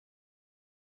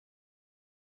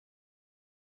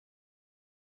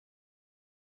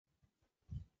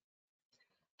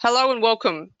Hello and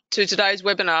welcome to today's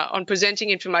webinar on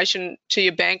presenting information to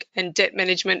your bank and debt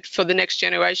management for the next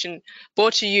generation,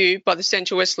 brought to you by the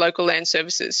Central West Local Land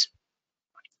Services.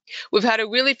 We've had a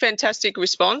really fantastic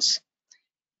response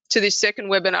to this second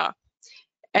webinar,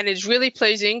 and it's really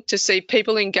pleasing to see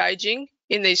people engaging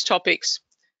in these topics.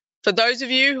 For those of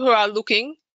you who are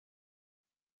looking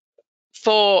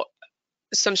for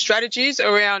some strategies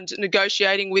around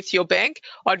negotiating with your bank,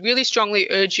 I'd really strongly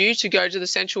urge you to go to the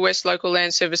Central West Local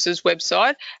Land Services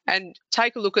website and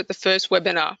take a look at the first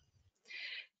webinar.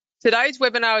 Today's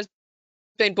webinar has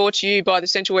been brought to you by the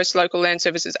Central West Local Land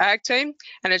Services Ag team,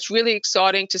 and it's really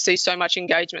exciting to see so much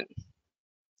engagement.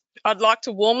 I'd like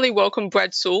to warmly welcome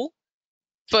Brad Sewell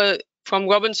from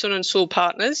Robinson & Sewell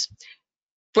Partners.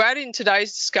 Brad, in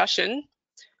today's discussion,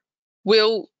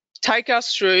 will take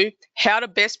us through how to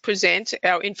best present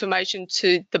our information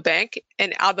to the bank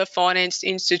and other finance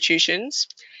institutions,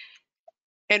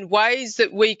 and ways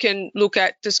that we can look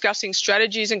at discussing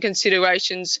strategies and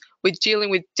considerations with dealing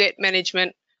with debt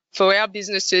management for our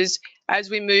businesses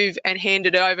as we move and hand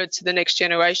it over to the next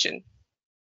generation.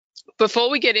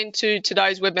 Before we get into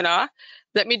today's webinar,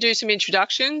 let me do some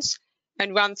introductions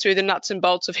and run through the nuts and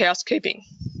bolts of housekeeping.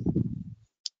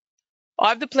 I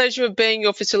have the pleasure of being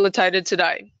your facilitator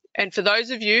today. And for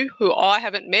those of you who I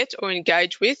haven't met or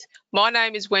engaged with, my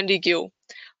name is Wendy Gill.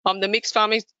 I'm the Mixed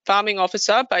Farming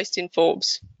Officer based in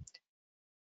Forbes.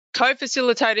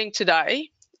 Co-facilitating today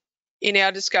in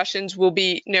our discussions will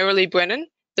be Nerily Brennan,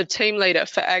 the Team Leader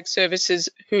for Ag Services,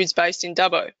 who is based in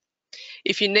Dubbo.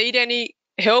 If you need any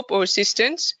help or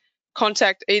assistance,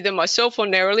 contact either myself or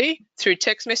Nerily through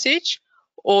text message,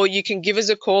 or you can give us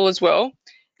a call as well,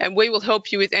 and we will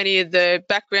help you with any of the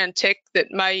background tech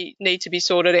that may need to be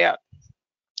sorted out.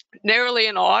 Nerily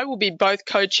and I will be both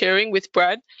co-chairing with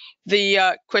Brad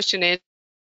the question and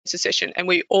answer session, and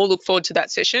we all look forward to that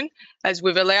session, as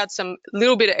we've allowed some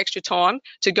little bit of extra time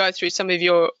to go through some of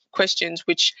your questions,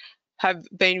 which have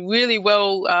been really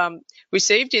well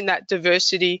received in that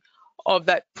diversity of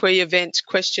that pre-event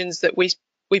questions that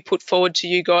we put forward to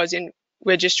you guys in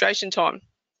registration time.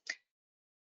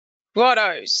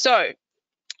 Righto, so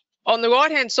on the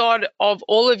right-hand side of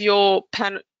all of your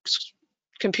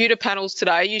computer panels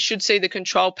today, you should see the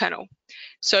control panel.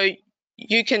 So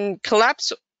you can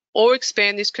collapse or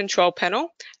expand this control panel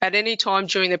at any time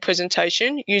during the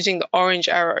presentation using the orange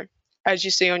arrow, as you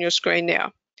see on your screen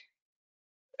now.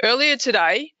 Earlier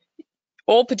today,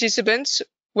 all participants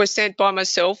were sent by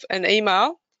myself an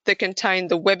email that contained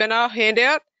the webinar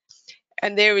handout,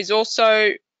 and there is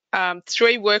also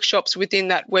 3 workshops within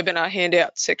that webinar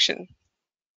handout section.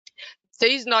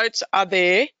 These notes are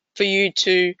there for you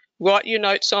to write your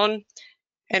notes on,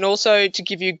 and also to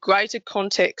give you greater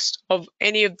context of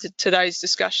any of today's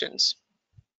discussions.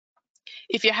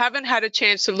 If you haven't had a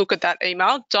chance to look at that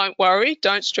email, don't worry,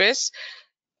 don't stress.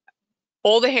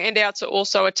 All the handouts are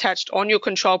also attached on your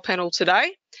control panel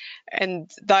today, and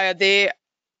they are there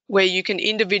where you can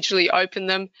individually open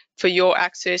them for your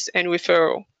access and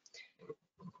referral.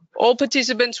 All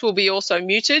participants will be also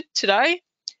muted today,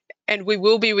 and we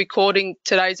will be recording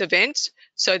today's event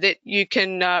so that you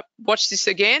can watch this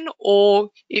again, or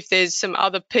if there's some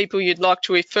other people you'd like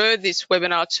to refer this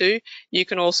webinar to, you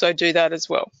can also do that as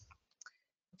well.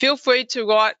 Feel free to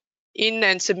write in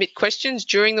and submit questions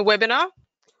during the webinar.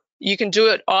 You can do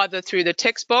it either through the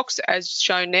text box as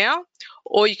shown now,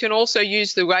 or you can also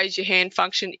use the raise your hand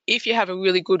function if you have a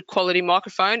really good quality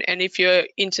microphone and if your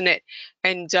internet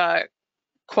and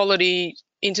quality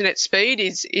internet speed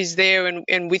is there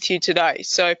and with you today.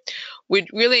 So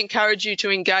we'd really encourage you to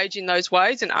engage in those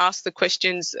ways and ask the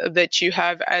questions that you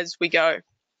have as we go.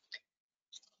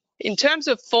 In terms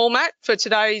of format for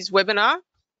today's webinar,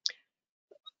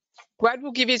 Brad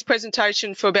will give his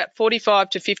presentation for about 45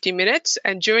 to 50 minutes,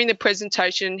 and during the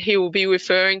presentation he will be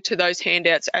referring to those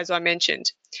handouts as I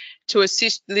mentioned, to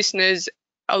assist listeners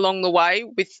along the way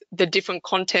with the different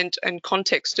content and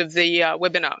context of the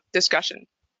webinar discussion.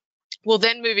 We'll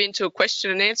then move into a question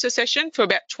and answer session for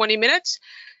about 20 minutes.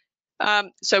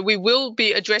 So we will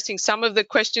be addressing some of the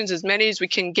questions, as many as we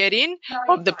can get in,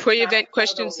 of the pre-event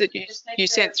questions that you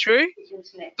sent through,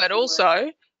 but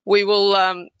also we will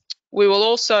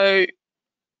also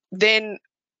then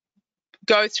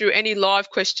go through any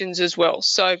live questions as well.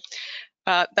 So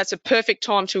that's a perfect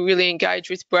time to really engage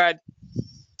with Brad.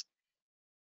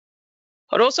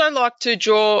 I'd also like to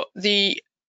draw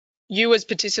you as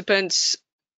participants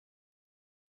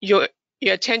your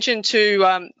attention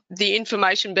to the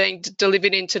information being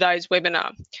delivered in today's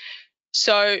webinar.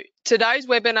 So today's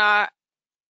webinar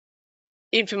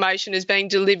information is being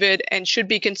delivered and should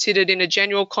be considered in a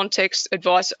general context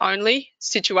advice only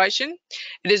situation.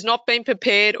 It has not been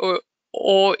prepared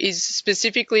or is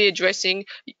specifically addressing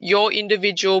your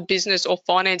individual business or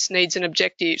finance needs and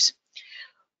objectives.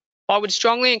 I would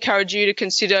strongly encourage you to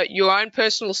consider your own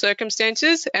personal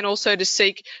circumstances and also to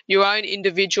seek your own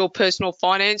individual personal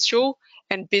financial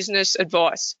and business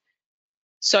advice.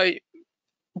 So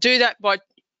do that by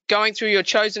going through your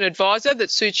chosen advisor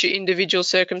that suits your individual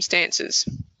circumstances.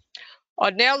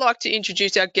 I'd now like to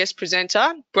introduce our guest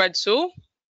presenter, Brad Sewell.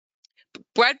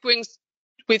 Brad brings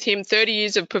with him 30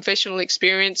 years of professional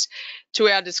experience to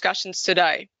our discussions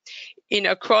today in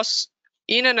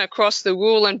and across the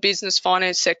rural and business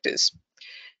finance sectors.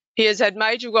 He has had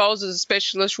major roles as a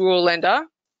specialist rural lender,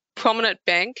 prominent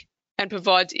bank, and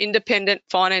provides independent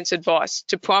finance advice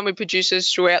to primary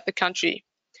producers throughout the country.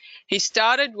 He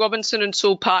started Robinson and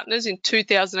Sewell Partners in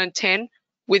 2010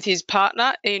 with his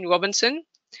partner, Ian Robinson.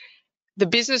 The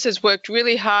business has worked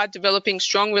really hard developing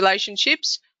strong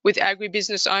relationships with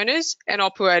agribusiness owners and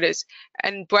operators,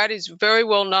 and Brad is very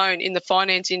well known in the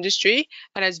finance industry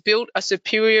and has built a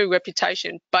superior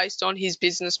reputation based on his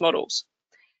business models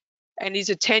and his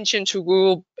attention to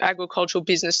rural agricultural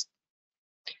business.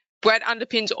 Brad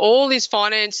underpins all his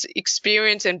finance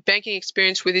experience and banking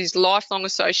experience with his lifelong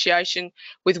association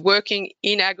with working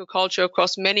in agriculture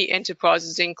across many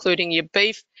enterprises, including your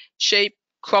beef, sheep,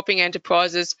 cropping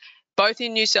enterprises, both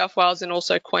in New South Wales and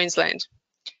also Queensland.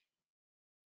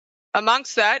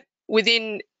 Amongst that,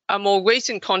 within a more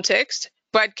recent context,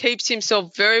 Brad keeps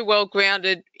himself very well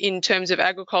grounded in terms of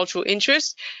agricultural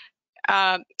interests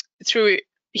through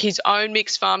his own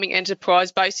mixed farming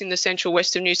enterprise based in the central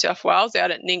west of New South Wales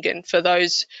out at Nyngan, for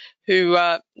those who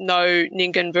know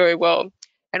Nyngan very well.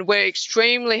 And we're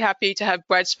extremely happy to have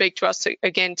Brad speak to us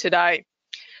again today.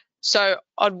 So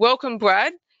I'd welcome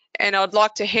Brad, and I'd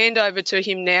like to hand over to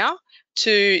him now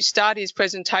to start his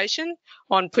presentation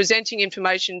on presenting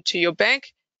information to your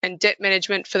bank and debt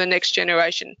management for the next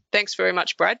generation. Thanks very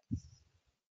much, Brad.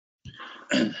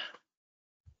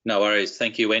 No worries.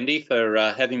 Thank you, Wendy,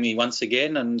 for having me once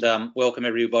again, and welcome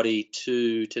everybody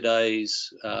to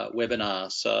today's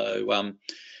webinar. So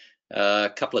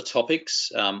a couple of topics,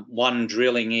 one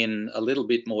drilling in a little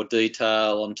bit more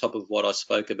detail on top of what I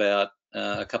spoke about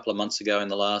a couple of months ago in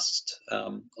the last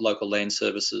local land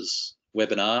services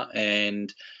webinar,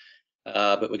 and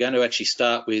but we're going to actually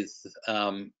start with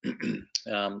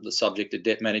the subject of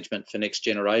debt management for next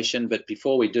generation. But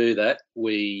before we do that,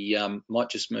 we might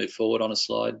just move forward on a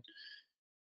slide,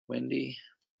 Wendy.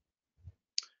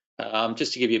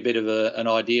 Just to give you a bit of an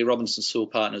idea, Robinson Sewell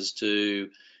Partners do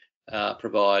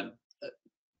provide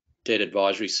debt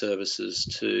advisory services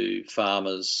to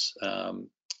farmers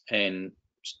and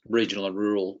regional and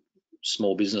rural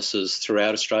small businesses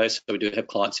throughout Australia. So we do have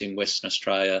clients in Western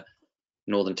Australia,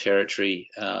 Northern Territory.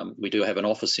 We do have an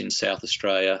office in South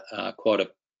Australia, quite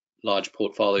a large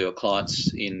portfolio of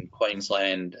clients in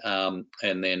Queensland, and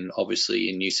then obviously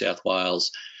in New South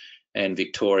Wales and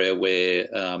Victoria, where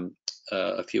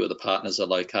a few of the partners are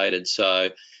located. So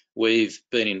we've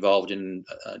been involved in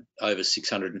over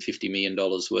 $650 million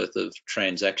worth of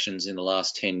transactions in the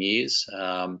last 10 years,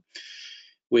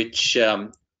 which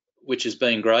has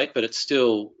been great, but it's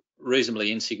still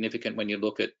reasonably insignificant when you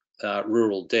look at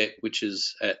rural debt, which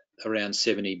is at around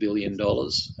 $70 billion.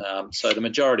 So the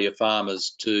majority of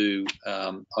farmers do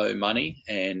owe money,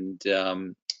 and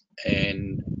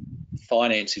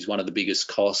finance is one of the biggest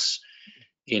costs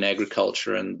in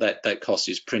agriculture, and that cost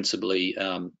is principally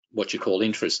what you call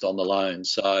interest on the loan.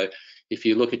 So if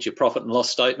you look at your profit and loss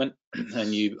statement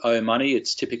and you owe money,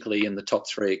 it's typically in the top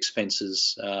 3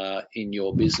 expenses in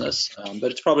your business,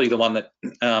 but it's probably the one that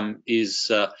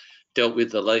is dealt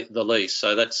with the least.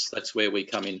 So that's where we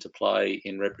come into play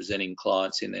in representing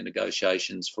clients in their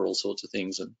negotiations for all sorts of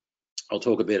things, and I'll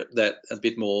talk a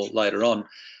bit more later on.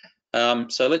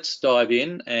 So let's dive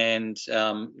in, and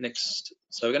next.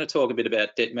 So we're going to talk a bit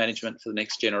about debt management for the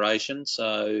next generation.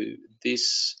 So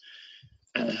this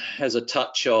has a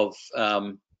touch of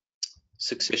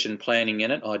succession planning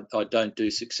in it. I don't do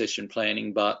succession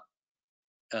planning, but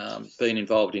being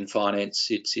involved in finance,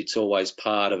 it's always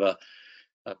part of a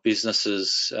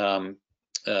business's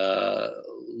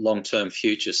long-term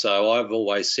future. So I've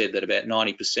always said that about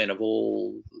 90% of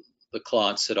all the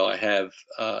clients that I have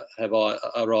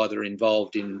are either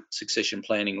involved in succession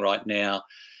planning right now.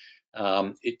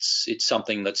 It's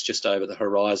something that's just over the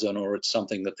horizon, or it's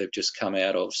something that they've just come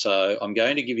out of. So I'm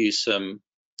going to give you some.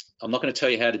 I'm not going to tell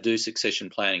you how to do succession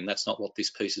planning. That's not what this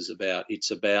piece is about.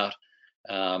 It's about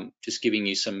just giving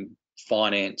you some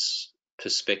finance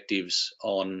perspectives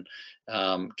on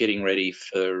getting ready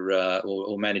for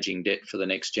or managing debt for the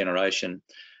next generation.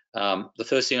 The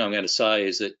first thing I'm going to say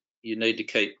is that you need to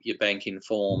keep your bank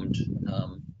informed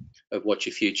of what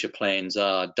your future plans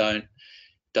are.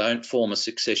 Don't form a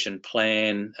succession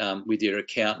plan with your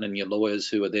accountant and your lawyers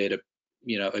who are there to,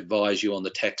 advise you on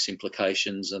the tax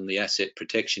implications and the asset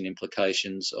protection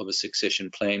implications of a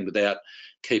succession plan without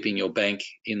keeping your bank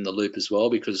in the loop as well,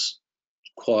 because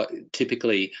quite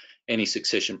typically any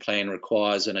succession plan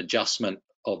requires an adjustment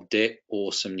of debt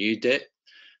or some new debt.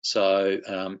 So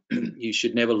you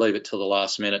should never leave it till the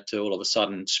last minute to all of a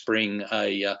sudden spring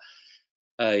a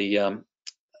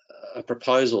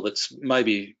proposal that's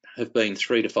maybe have been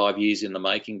 3 to 5 years in the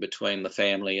making between the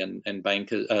family and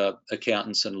banker,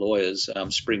 accountants and lawyers,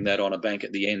 spring that on a bank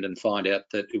at the end and find out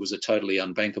that it was a totally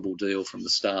unbankable deal from the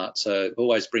start. So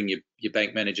always bring your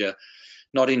bank manager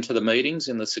not into the meetings,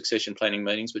 in the succession planning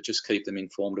meetings, but just keep them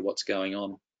informed of what's going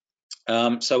on.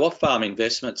 So off-farm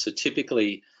investments are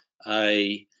typically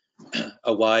a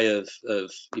way of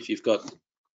if you've got,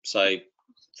 say,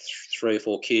 3 or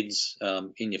 4 kids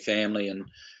in your family and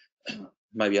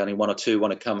maybe only 1 or 2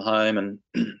 want to come home and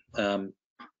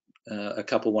a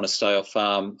couple want to stay off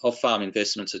farm. Off-farm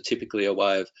investments are typically a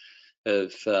way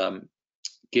of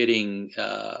getting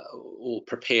or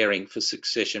preparing for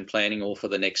succession planning or for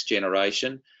the next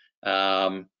generation.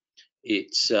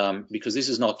 It's because this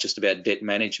is not just about debt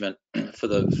management for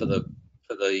the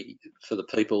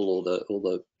people or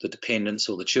the dependents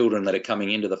or the children that are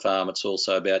coming into the farm. It's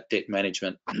also about debt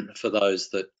management for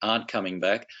those that aren't coming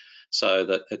back, so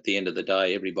that at the end of the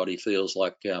day everybody feels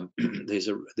like there's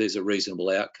a reasonable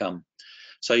outcome.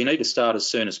 So you need to start as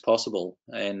soon as possible,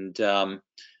 but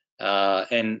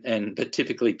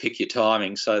typically pick your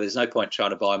timing. So there's no point trying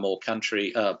to buy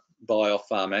buy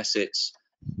off-farm assets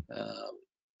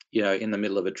in the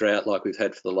middle of a drought like we've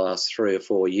had for the last 3 or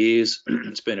 4 years.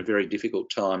 It's been a very difficult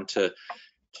time to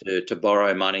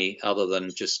borrow money other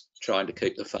than just trying to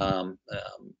keep the farm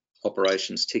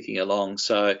operations ticking along.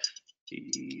 So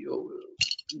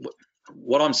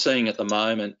what I'm seeing at the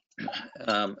moment,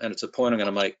 and it's a point I'm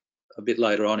going to make a bit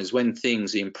later on, is when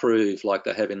things improve like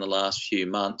they have in the last few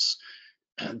months,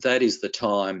 that is the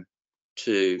time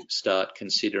to start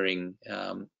considering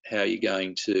how you're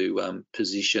going to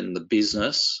position the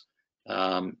business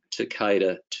to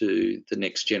cater to the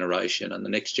next generation. And the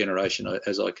next generation,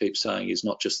 as I keep saying, is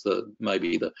not just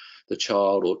maybe the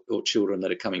child or children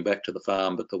that are coming back to the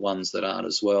farm, but the ones that aren't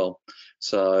as well.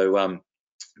 So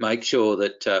make sure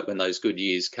that when those good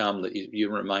years come, that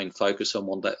you remain focused on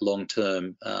what that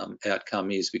long-term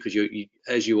outcome is, because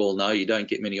as you all know, you don't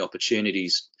get many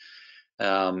opportunities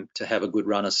to have a good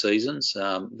run of seasons.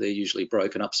 They're usually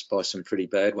broken up by some pretty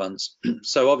bad ones.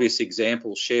 So obvious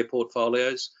examples, share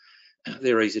portfolios.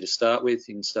 They're easy to start with.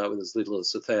 You can start with as little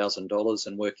as $1,000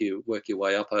 and work your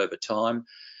way up over time.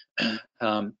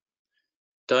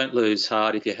 Don't lose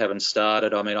heart if you haven't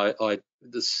started. I mean,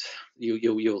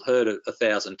 you'll heard it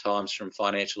 1,000 times from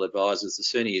financial advisors. The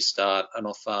sooner you start an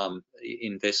off-farm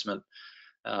investment,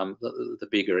 the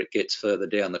bigger it gets further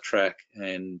down the track.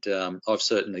 And I've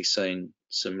certainly seen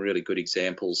some really good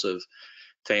examples of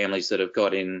families that have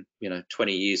got in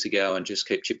 20 years ago and just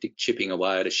keep chipping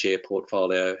away at a share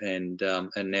portfolio and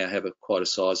now have quite a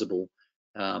sizable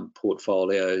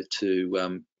portfolio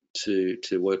to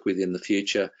work with in the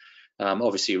future.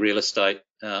 Obviously real estate,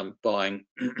 buying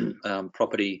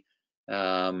property,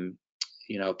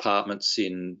 apartments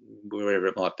in wherever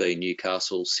it might be,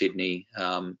 Newcastle, Sydney.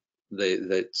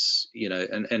 That's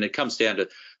and it comes down to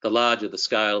the larger the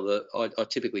scale. I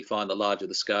typically find the larger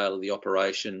the scale of the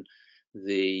operation,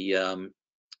 the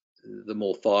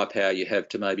more firepower you have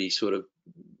to maybe sort of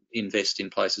invest in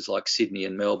places like Sydney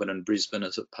and Melbourne and Brisbane,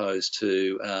 as opposed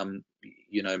to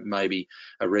maybe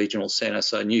a regional centre.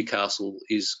 So Newcastle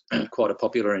is quite a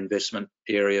popular investment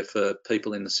area for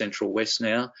people in the Central West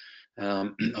now.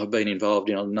 I've been involved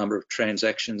in a number of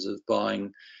transactions of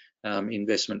buying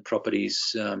investment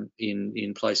properties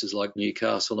in places like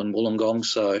Newcastle and Wollongong.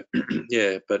 So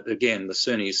yeah, but again, the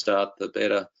sooner you start, the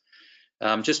better.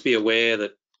 Just be aware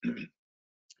that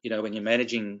when you're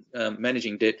managing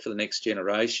debt for the next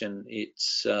generation,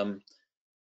 it's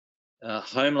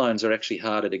home loans are actually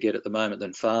harder to get at the moment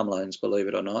than farm loans, believe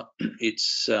it or not.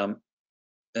 It's and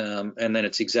then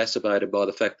it's exacerbated by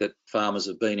the fact that farmers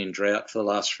have been in drought for the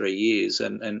last 3 years,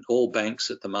 and all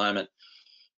banks at the moment,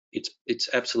 it's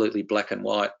absolutely black and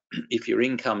white. If your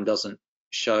income doesn't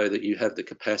show that you have the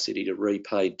capacity to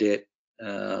repay debt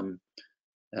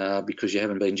because you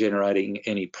haven't been generating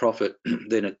any profit,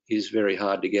 then it is very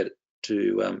hard to get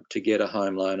a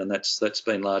home loan, and that's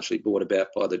been largely brought about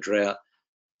by the drought.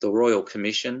 The Royal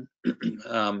Commission,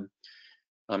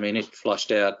 I mean, it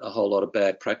flushed out a whole lot of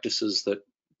bad practices that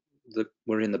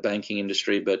were in the banking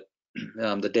industry, but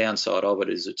the downside of it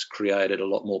is it's created a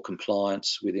lot more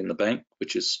compliance within the bank,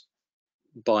 which is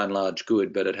by and large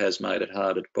good, but it has made it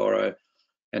harder to borrow.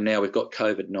 And now we've got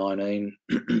COVID-19,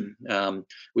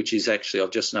 which is actually,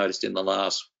 I've just noticed in the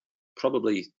last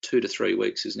probably 2 to 3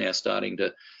 weeks, is now starting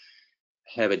to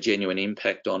have a genuine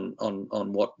impact on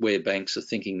where banks are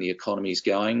thinking the economy is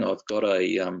going. I've got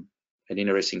an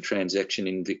interesting transaction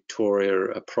in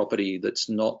Victoria, a property that's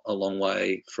not a long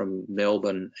way from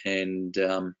Melbourne, and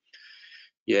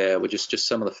yeah, we're just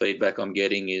some of the feedback I'm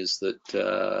getting is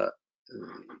that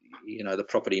you know, the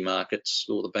property markets,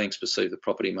 or the banks perceive the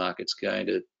property market's going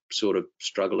to sort of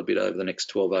struggle a bit over the next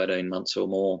 12, 18 months or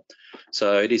more.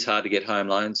 So it is hard to get home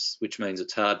loans, which means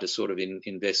it's hard to sort of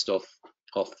invest off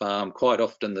farm. Quite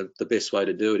often the best way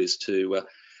to do it is to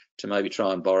maybe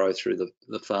try and borrow through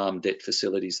the farm debt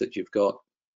facilities that you've got.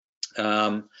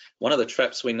 One of the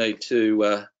traps we need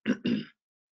to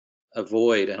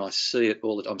avoid, and I see it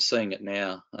all, I'm seeing it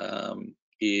now,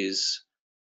 is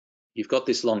you've got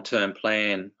this long-term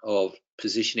plan of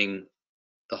positioning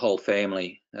the whole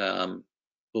family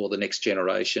or the next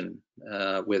generation,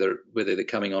 whether they're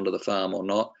coming onto the farm or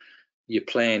not. Your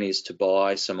plan is to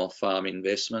buy some off-farm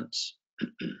investments,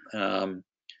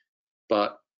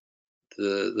 but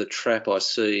the trap I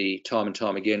see time and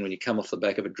time again when you come off the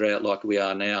back of a drought like we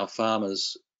are now,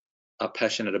 farmers are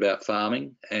passionate about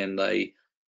farming, and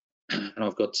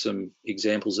I've got some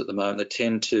examples at the moment, they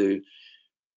tend to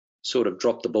sort of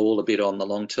drop the ball a bit on the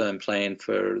long-term plan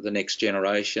for the next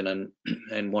generation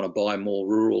and want to buy more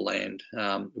rural land,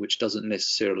 which doesn't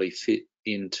necessarily fit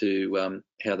into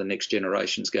how the next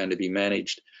generation is going to be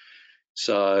managed.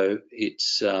 So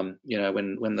it's you know,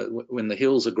 when the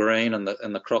hills are green and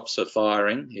the crops are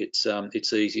firing,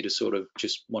 it's easy to sort of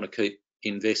just want to keep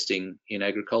investing in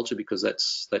agriculture because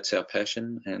that's our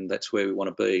passion and that's where we want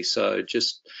to be. So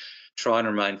just try and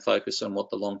remain focused on what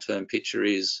the long-term picture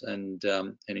is, and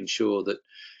ensure that,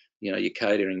 you know, you're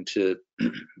catering to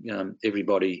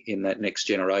everybody in that next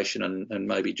generation, and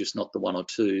maybe just not the one or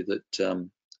two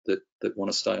that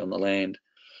want to stay on the land.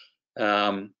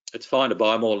 It's fine to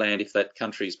buy more land if that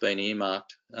country's been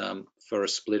earmarked for a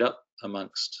split up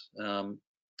amongst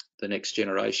the next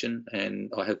generation,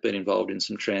 and I have been involved in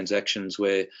some transactions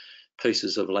where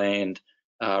pieces of land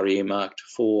are earmarked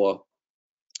for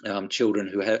children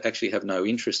who actually have no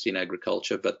interest in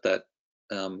agriculture, but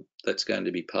that's going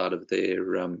to be part of their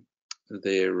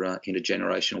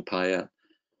intergenerational payout.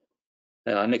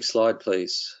 Next slide,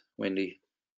 please, Wendy.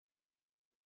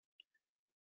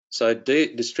 So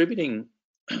distributing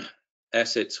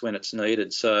assets when it's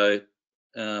needed. So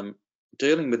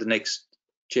dealing with the next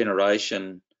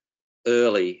generation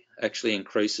early actually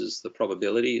increases the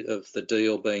probability of the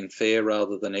deal being fair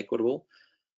rather than equitable.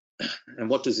 And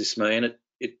what does this mean?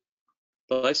 It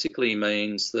basically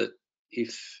means that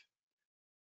if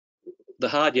the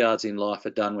hard yards in life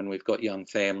are done when we've got young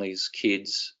families,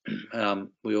 kids,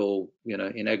 we all, you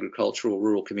know, in agricultural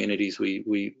rural communities,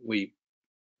 we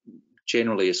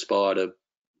generally aspire to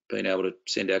being able to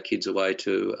send our kids away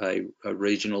to a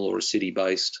regional or a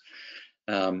city-based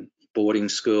boarding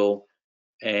school,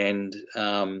 and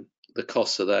the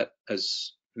cost of that,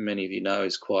 as many of you know,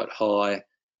 is quite high.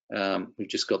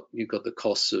 You've got the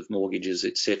costs of mortgages,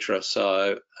 etc.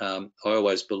 So I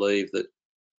always believe that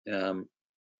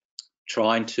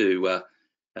trying to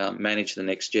manage the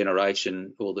next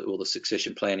generation or the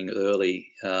succession planning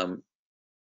early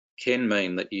can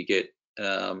mean that you get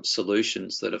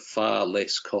solutions that are far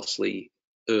less costly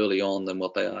early on than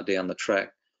what they are down the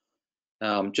track.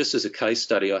 Just as a case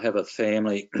study, I have a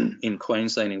family in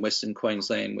Queensland, in Western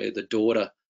Queensland, where the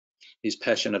daughter is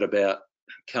passionate about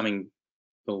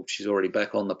she's already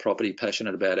back on the property,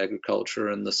 passionate about agriculture,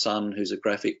 and the son, who's a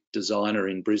graphic designer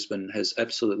in Brisbane, has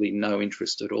absolutely no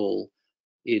interest at all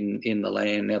in the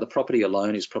land. Now, the property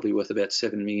alone is probably worth about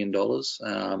 $7 million,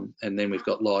 and then we've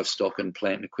got livestock and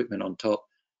plant and equipment on top.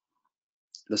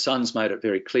 The son's made it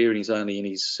very clear, and he's only in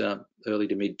his early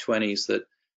to mid-20s, that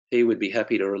he would be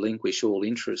happy to relinquish all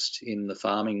interest in the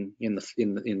farming, in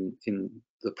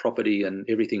the property and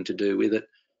everything to do with it,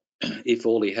 if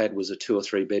all he had was a 2 or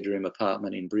 3 bedroom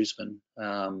apartment in Brisbane,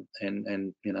 and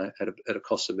you know, at a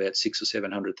cost of about $600,000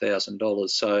 or $700,000.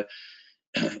 So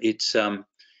it's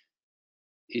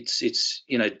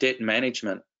you know, debt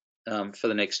management for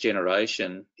the next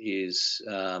generation is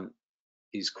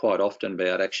quite often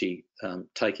about actually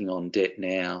taking on debt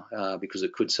now, because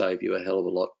it could save you a hell of a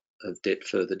lot of debt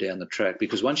further down the track.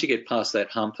 Because once you get past that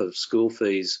hump of school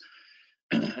fees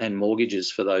and mortgages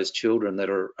for those children that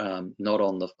are not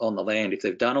on the land, if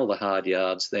they've done all the hard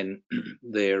yards, then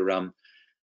they're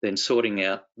then sorting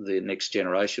out the next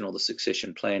generation or the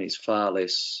succession plan is far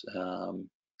less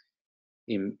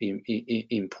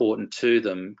important to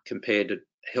them compared to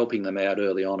helping them out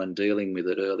early on and dealing with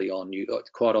it early on.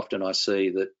 Quite often I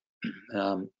see that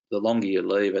the longer you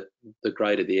leave it, the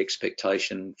greater the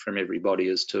expectation from everybody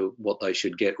as to what they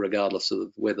should get, regardless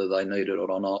of whether they need it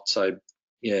or not. So,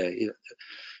 yeah,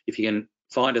 if you can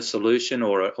find a solution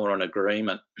or an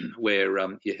agreement where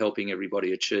you're helping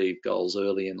everybody achieve goals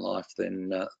early in life, then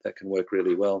that can work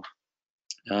really well.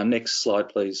 Next slide,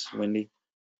 please, Wendy.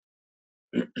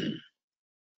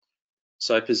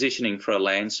 So positioning for a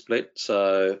land split.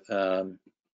 So,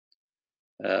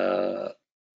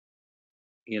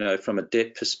 you know, from a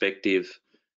debt perspective,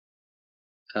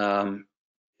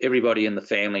 everybody in the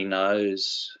family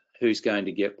knows who's going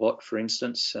to get what. For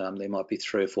instance, there might be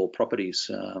 3 or 4 properties,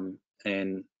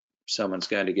 and someone's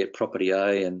going to get property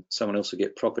A and someone else will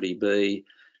get property B.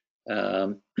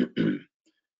 But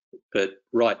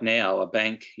right now,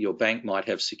 your bank might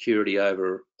have security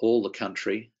over all the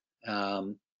country,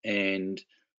 and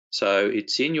so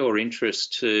it's in your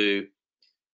interest to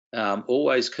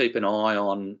always keep an eye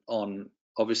on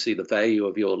obviously the value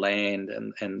of your land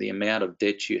and the amount of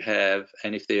debt you have,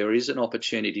 and if there is an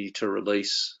opportunity to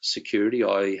release security,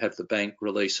 i.e. have the bank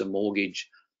release a mortgage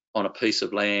on a piece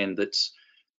of land that's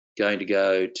going to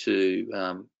go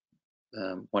to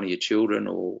one of your children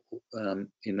or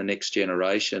in the next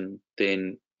generation,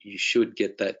 then you should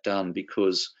get that done,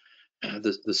 because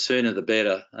the sooner the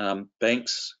better.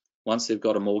 Banks, once they've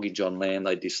got a mortgage on land,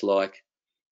 they dislike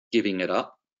giving it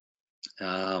up,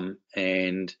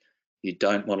 and you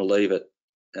don't want to leave it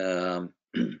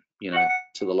you know,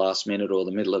 to the last minute or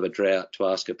the middle of a drought to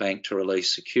ask a bank to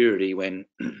release security when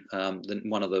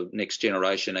one of the next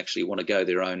generation actually want to go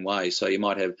their own way. So you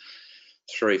might have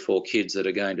 3 or 4 kids that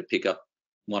are going to pick up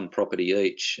one property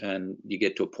each, and you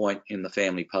get to a point in the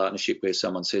family partnership where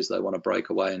someone says they want to break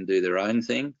away and do their own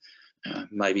thing.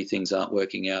 Maybe things aren't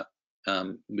working out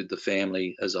with the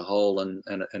family as a whole, and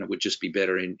it would just be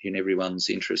better in everyone's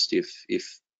interest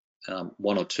if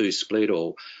 1 or 2 split,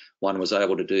 or one was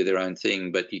able to do their own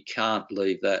thing. But you can't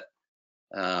leave that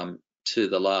to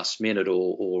the last minute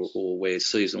or where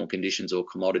seasonal conditions or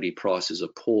commodity prices are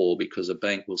poor, because a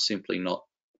bank will simply not,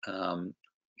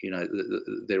 you know,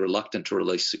 they're reluctant to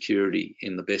release security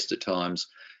in the best of times,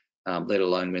 let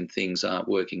alone when things aren't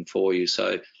working for you.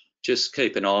 So just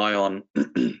keep an eye on,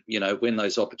 you know, when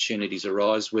those opportunities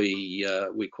arise. We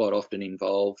quite often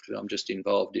I'm just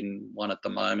involved in one at the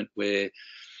moment where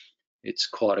it's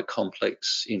quite a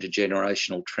complex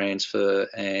intergenerational transfer,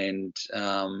 and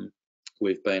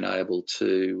we've been able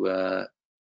to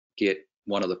get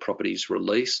one of the properties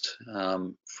released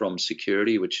from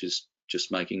security, which is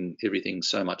just making everything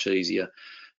so much easier.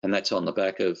 And that's on the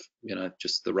back of, you know,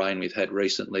 just the rain we've had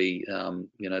recently.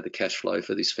 You know, the cash flow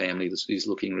for this family is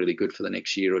looking really good for the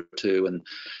next year or two, and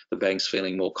the bank's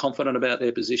feeling more confident about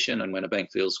their position. And when a bank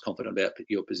feels confident about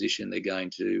your position, they're going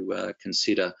to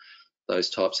consider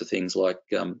those types of things like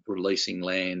releasing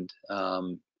land.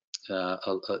 It's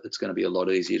going to be a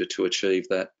lot easier to achieve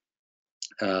that.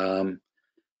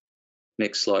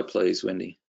 Next slide, please,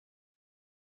 Wendy.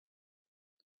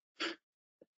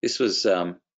 This was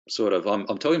sort of, I'm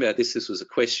talking about this. This was a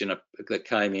question that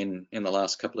came in the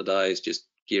last couple of days, just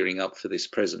gearing up for this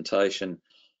presentation.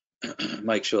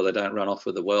 Make sure they don't run off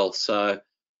with the wealth. So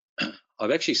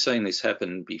I've actually seen this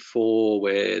happen before,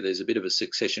 where there's a bit of a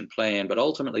succession plan, but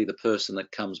ultimately the person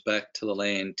that comes back to the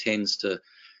land tends to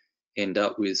end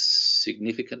up with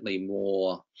significantly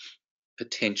more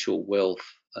potential wealth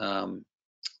than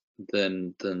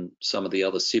some of the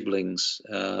other siblings.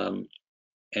 And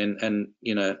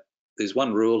you know, there's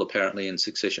one rule apparently in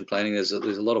succession planning. There's a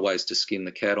lot of ways to skin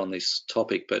the cat on this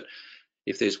topic, but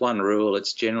if there's one rule,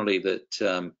 it's generally that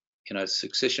you know,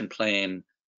 succession plan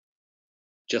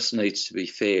just needs to be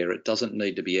fair. It doesn't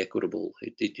need to be equitable.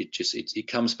 It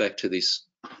comes back to this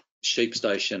sheep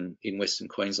station in Western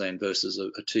Queensland versus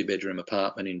a 2-bedroom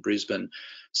apartment in Brisbane.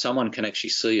 Someone can actually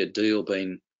see a deal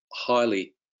being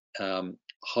highly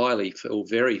or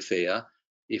very fair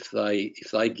if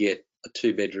they get a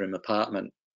 2-bedroom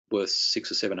apartment worth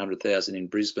 600,000 or 700,000 in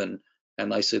Brisbane, and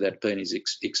they see that being is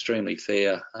extremely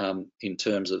fair in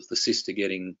terms of the sister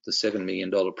getting the $7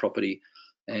 million property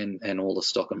and all the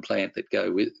stock and plant that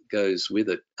goes with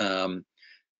it.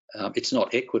 It's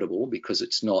not equitable because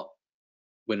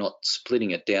we're not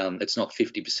splitting it down. It's not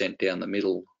 50% down the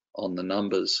middle on the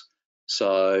numbers.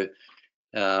 So,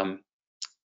 and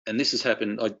this has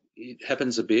happened. It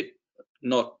happens a bit,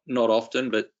 not often,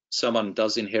 but someone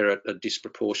does inherit a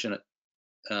disproportionate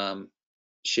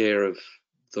share of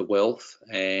the wealth,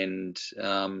 and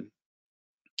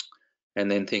and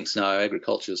then thinks, no,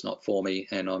 agriculture is not for me,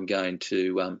 and I'm going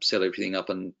to sell everything up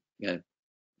and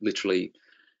literally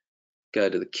go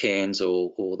to the Cairns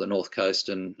or the North Coast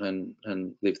and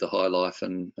live the high life,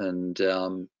 and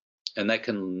that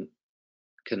can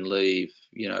leave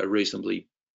a reasonably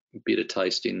bitter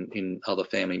taste in other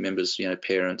family members,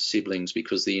 parents, siblings,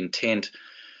 because the intent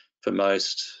for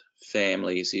most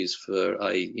families is for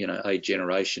a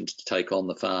generation to take on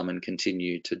the farm and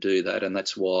continue to do that, and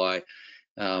that's why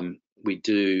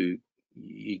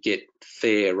you get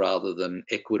fair rather than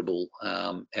equitable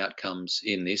outcomes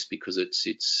in this, because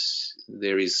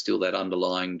there is still that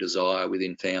underlying desire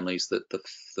within families that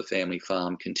the family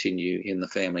farm continue in the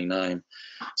family name.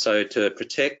 So to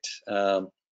protect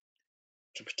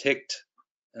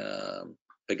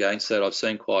against that, I've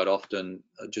seen quite often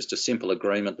just a simple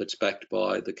agreement that's backed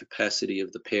by the capacity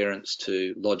of the parents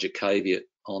to lodge a caveat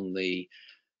on the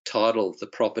title of the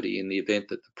property in the event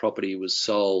that the property was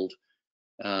sold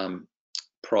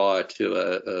prior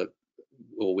to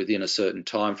or within a certain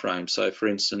time frame. So, for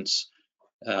instance,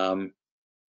 the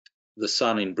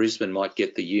son in Brisbane might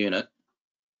get the unit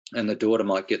and the daughter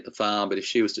might get the farm, but if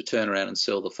she was to turn around and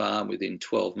sell the farm within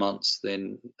 12 months,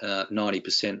 then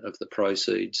 90% of the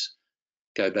proceeds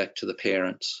go back to the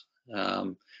parents.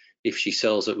 If she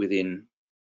sells it within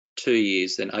 2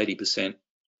 years, then 80%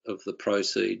 of the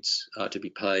proceeds are to be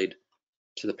paid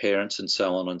to the parents, and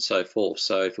so on and so forth.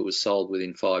 So if it was sold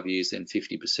within 5 years, then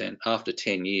 50%. After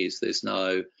 10 years, there's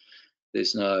no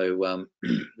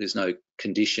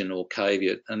condition or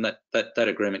caveat, and that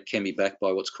agreement can be backed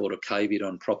by what's called a caveat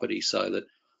on property, so that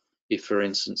if, for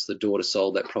instance, the daughter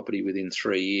sold that property within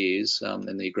 3 years,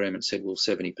 then the agreement said, well,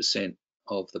 70%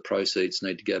 of the proceeds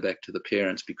need to go back to the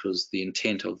parents, because the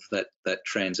intent of that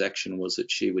transaction was that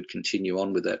she would continue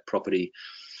on with that property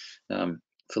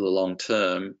for the long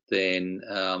term. Then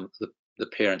the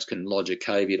parents can lodge a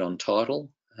caveat on title,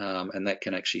 and that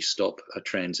can actually stop a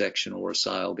transaction or a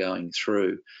sale going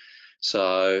through.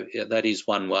 So that is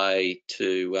one way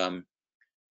to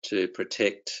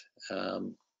protect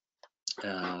that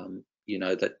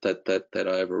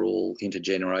overall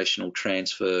intergenerational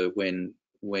transfer when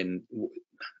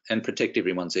and protect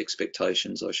everyone's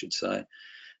expectations, I should say.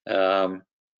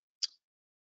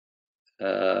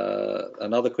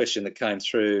 Another question that came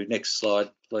through. Next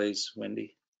slide, please,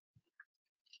 Wendy.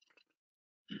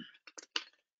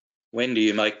 When do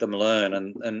you make them learn?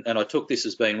 And I took this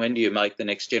as being, when do you make the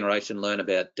next generation learn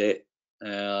about debt?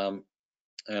 And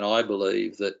I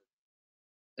believe that,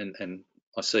 and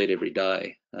I see it every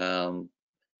day,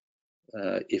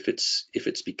 if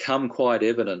it's become quite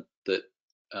evident that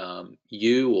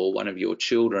you or one of your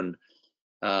children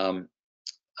are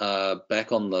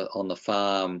back on the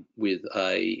farm with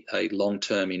a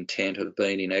long-term intent of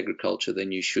being in agriculture,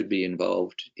 then you should be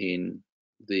involved in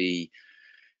the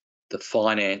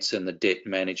finance and the debt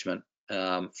management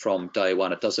from day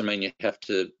one. It doesn't mean you have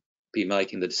to be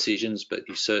making the decisions, but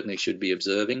you certainly should be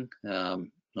observing.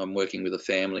 I'm working with a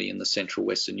family in the central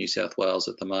western New South Wales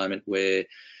at the moment, where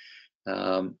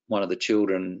one of the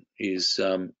children is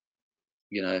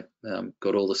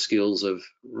got all the skills of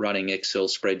running Excel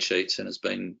spreadsheets and has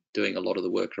been doing a lot of the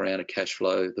work around the cash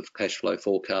flow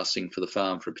forecasting for the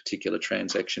farm for a particular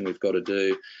transaction we've got to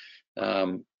do.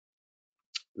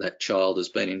 That child has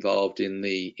been involved in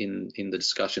the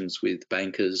discussions with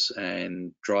bankers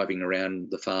and driving around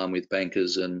the farm with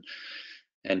bankers and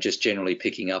just generally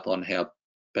picking up on how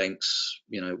banks,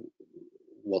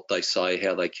 what they say,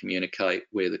 how they communicate,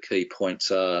 where the key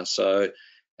points are. So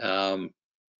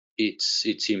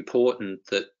it's important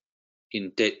that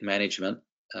in debt management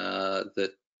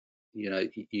that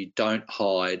you don't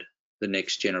hide the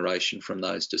next generation from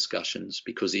those discussions,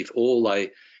 because if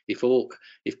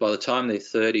by the time they're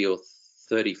 30 or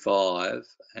 35,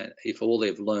 and if all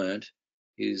they've learned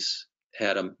is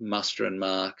how to muster and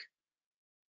mark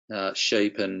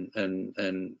sheep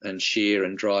and shear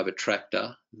and drive a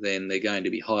tractor, then they're going to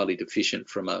be highly deficient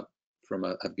from a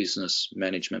business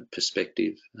management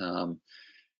perspective.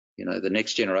 The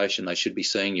next generation, they should be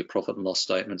seeing your profit and loss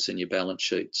statements and your balance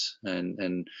sheets,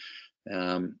 and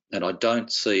I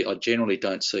generally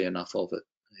don't see enough of it.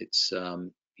 It's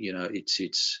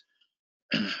it's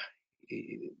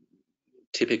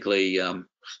typically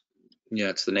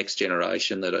it's the next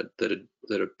generation that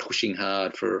are pushing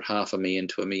hard for $500,000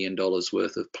 to $1 million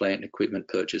worth of plant and equipment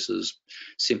purchases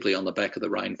simply on the back of the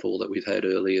rainfall that we've had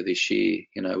earlier this year.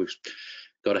 We've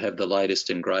got to have the latest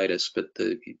and greatest, but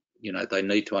they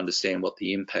need to understand what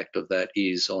the impact of that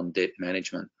is on debt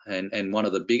management. And one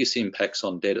of the biggest impacts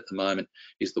on debt at the moment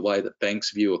is the way that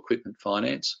banks view equipment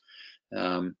finance.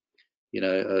 you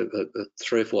know, a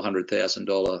 $300,000 or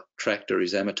 $400,000 tractor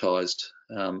is amortized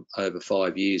over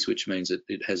 5 years, which means that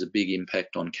it has a big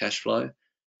impact on cash flow.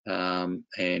 And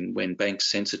when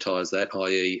banks sensitise that,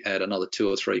 i.e., add another 2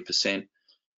 or 3%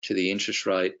 to the interest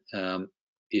rate,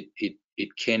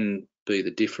 it can be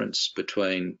the difference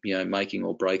between, you know, making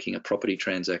or breaking a property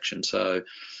transaction. So,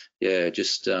 yeah,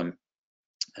 just get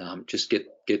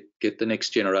the next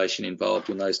generation involved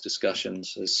in those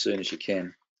discussions as soon as you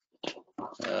can.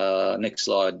 Next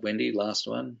slide, Wendy, last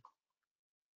one.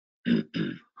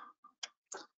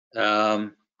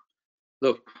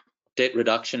 Look, debt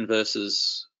reduction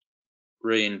versus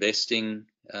reinvesting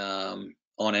on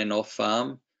and off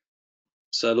farm.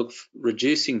 So look,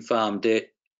 reducing farm debt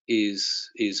is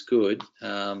good,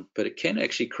 but it can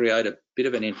actually create a bit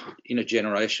of an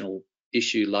intergenerational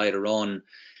issue later on,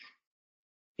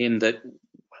 in that,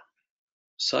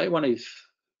 say one of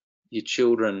your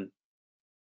children,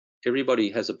 everybody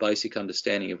has a basic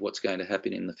understanding of what's going to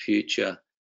happen in the future,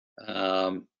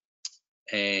 and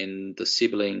the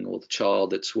sibling or the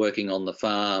child that's working on the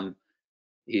farm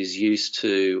is used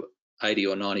to 80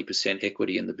 or 90%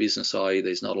 equity in the business, i.e.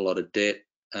 there's not a lot of debt.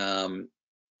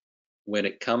 When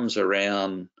it comes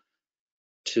around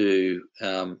to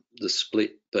the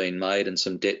split being made and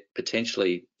some debt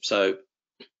potentially, so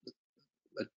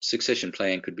a succession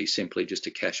plan could be simply just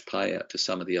a cash payout to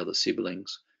some of the other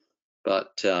siblings.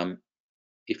 But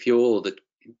if you're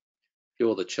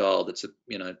the child that's,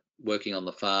 you know, working on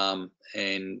the farm,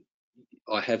 and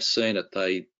I have seen it,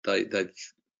 they're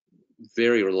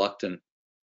very reluctant,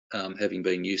 having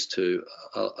been used to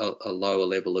a lower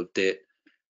level of debt,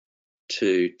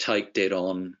 to take debt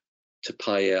on to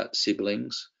pay out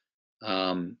siblings.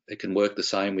 It can work the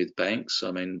same with banks.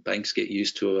 I mean, banks get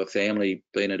used to a family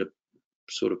being at a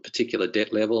sort of particular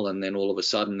debt level, and then all of a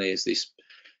sudden there's this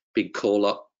big call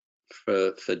up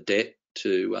for debt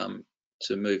to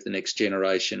move the next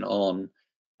generation on,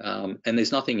 and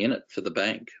there's nothing in it for the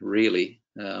bank, really.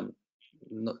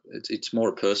 It's more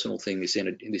a personal thing,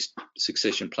 this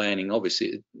succession planning. Obviously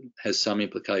it has some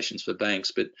implications for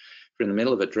banks, but if you're in the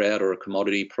middle of a drought or a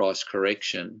commodity price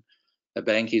correction, a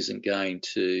bank isn't going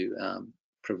to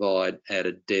provide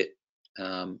added debt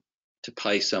to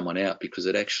pay someone out, because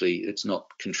it's not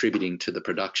contributing to the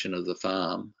production of the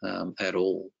farm at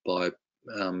all by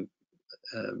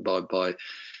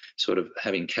sort of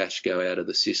having cash go out of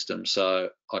the system. So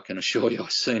I can assure you,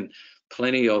 I've seen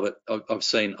plenty of it. I've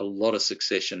seen a lot of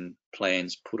succession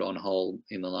plans put on hold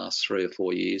in the last 3 or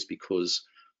 4 years because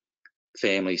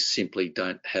families simply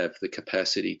don't have the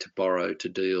capacity to borrow to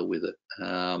deal with it.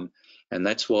 And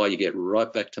that's why you get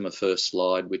right back to my first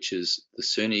slide, which is the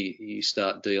sooner you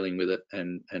start dealing with it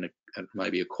and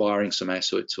maybe acquiring some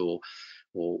assets or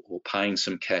paying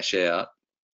some cash out,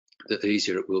 the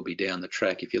easier it will be down the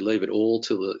track. If you leave it all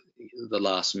to the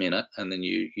last minute and then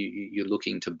you're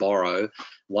looking to borrow,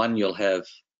 one, you'll have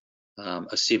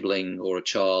a sibling or a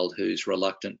child who's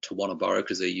reluctant to want to borrow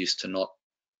because they're used to not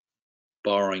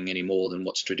borrowing any more than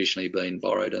what's traditionally been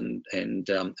borrowed, and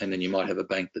then you might have a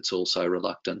bank that's also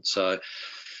reluctant. So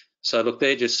look,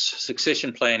 they're just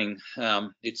succession planning.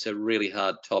 It's a really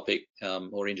hard topic,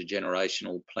 or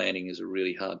intergenerational planning is a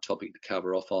really hard topic to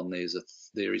cover off on.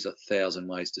 There is 1,000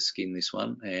 ways to skin this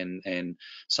one, and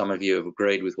some of you have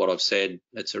agreed with what I've said.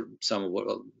 Some of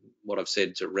what I've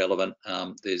said is irrelevant.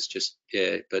 There's just,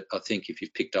 but I think if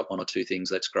you've picked up 1 or 2 things,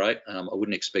 that's great. I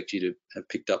wouldn't expect you to have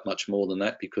picked up much more than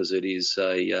that, because it is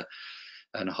a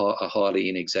highly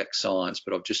inexact science,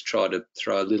 but I've just tried to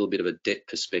throw a little bit of a debt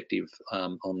perspective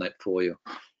on that for you.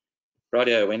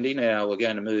 Rightio, Wendy. Now we're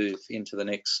going to move into the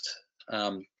next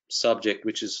subject,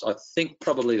 which is, I think,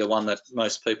 probably the one that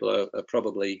most people are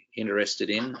probably interested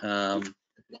in,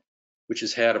 which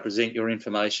is how to present your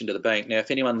information to the bank. Now,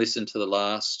 if anyone listened to the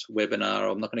last webinar,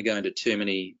 I'm not going to go into too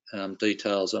many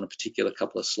details on a particular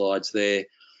couple of slides there.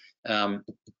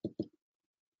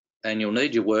 And you'll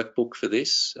need your workbook for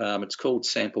this. It's called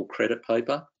sample credit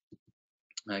paper.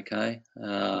 Okay,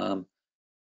 and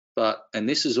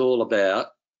this is all about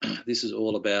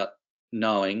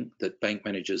knowing that bank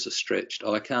managers are stretched.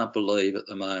 I can't believe at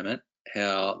the moment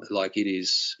how, like, it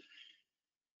is,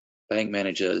 bank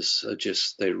managers are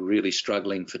they're really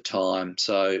struggling for time.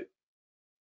 So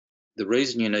the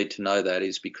reason you need to know that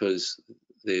is because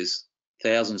there's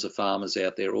thousands of farmers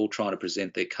out there all trying to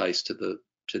present their case to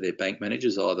their bank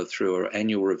managers, either through an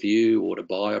annual review or to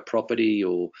buy a property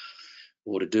or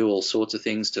to do all sorts of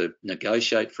things, to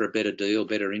negotiate for a better deal,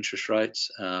 better interest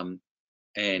rates.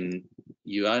 And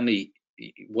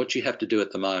what you have to do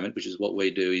at the moment, which is what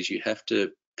we do, is you have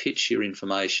to pitch your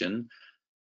information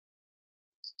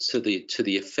to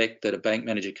the effect that a bank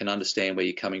manager can understand where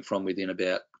you're coming from within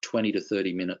about 20 to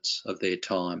 30 minutes of their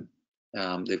time.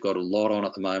 They've got a lot on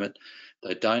at the moment.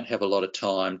 They don't have a lot of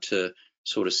time to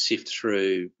sort of sift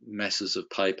through masses of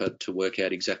paper to work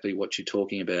out exactly what you're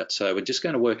talking about. So we're just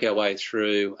going to work our way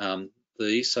through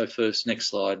these. So first, next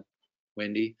slide,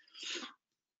 Wendy.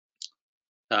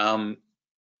 And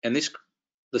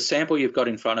the sample you've got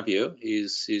in front of you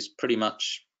is pretty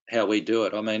much how we do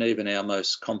it. I mean, even my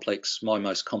most complex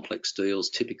deals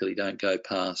typically don't go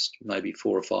past maybe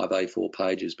 4 or 5 A4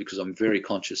 pages, because I'm very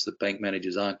conscious that bank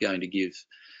managers aren't going to give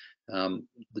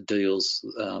the deals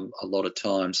a lot of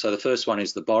time. So the first one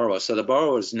is the borrower. So the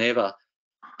borrower is never,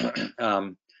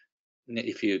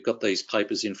 if you've got these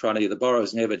papers in front of you, the borrower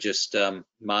is never just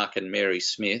Mark and Mary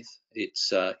Smith.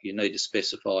 It's you need to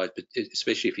specify,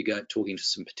 especially if you go talking to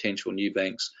some potential new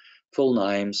banks, full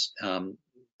names,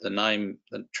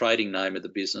 the trading name of the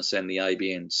business, and the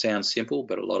ABN. Sounds simple,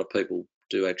 but a lot of people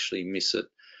do actually miss it.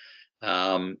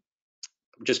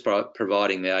 Just by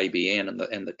providing the ABN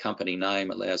and the company name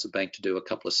allows the bank to do a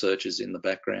couple of searches in the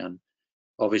background.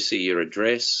 Obviously, your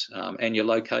address and your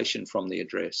location from the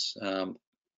address.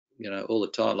 You know, all the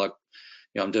time, like,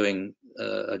 you know, I'm doing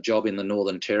a job in the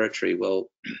Northern Territory. Well,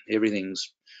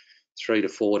 everything's 300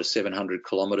 to 400 to 700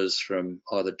 kilometres from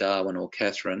either Darwin or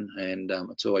Katherine, and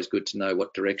it's always good to know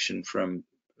what direction from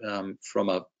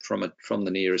the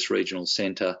nearest regional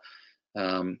centre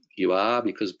you are,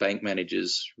 because bank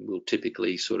managers will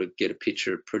typically sort of get a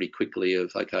picture pretty quickly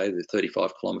of, okay, they're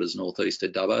 35 kilometres northeast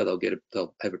of Dubbo.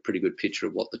 They'll have a pretty good picture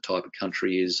of what the type of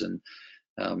country is, and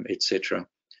etc.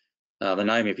 The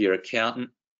name of your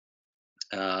accountant,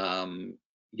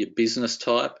 your business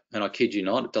type, and I kid you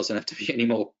not, it doesn't have to be any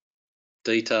more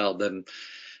detailed than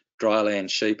dryland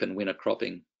sheep and winter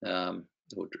cropping.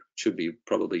 Or should be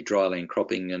probably dryland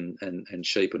cropping and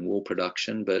sheep and wool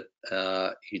production, but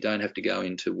you don't have to go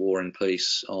into war and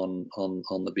peace on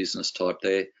the business type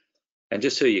there. And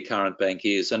just who your current bank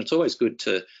is. And it's always good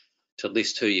to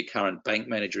list who your current bank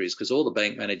manager is, because all the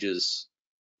bank managers,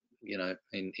 you know,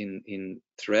 in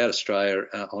throughout Australia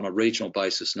on a regional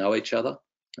basis know each other.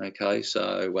 Okay,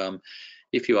 so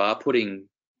if you are putting,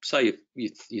 say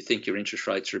you think your interest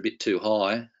rates are a bit too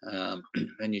high,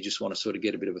 and you just want to sort of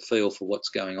get a bit of a feel for what's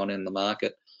going on in the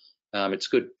market, it's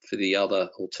good for the other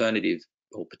alternative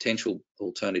or potential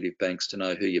alternative banks to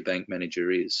know who your bank manager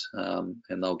is,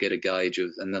 and they'll get a gauge of,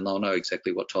 and then they'll know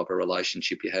exactly what type of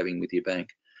relationship you're having with your bank.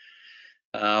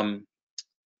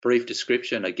 Brief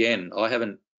description. Again,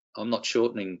 I'm not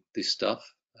shortening this stuff.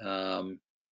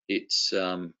 It's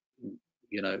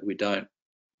you know, we don't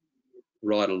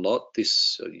write a lot.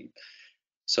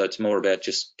 So it's more about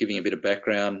just giving a bit of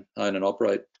background. Own and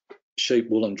operate sheep,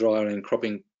 wool and dryland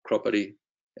cropping property,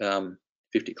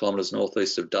 50 kilometres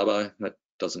northeast of Dubbo. That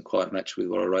doesn't quite match with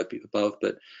what I wrote above,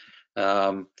 but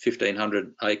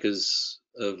 1,500 acres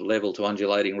of level to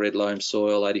undulating red loam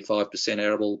soil, 85%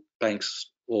 arable.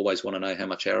 Banks always want to know how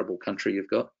much arable country you've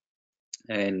got,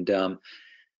 and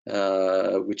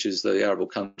which is the arable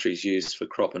countries used for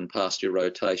crop and pasture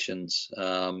rotations.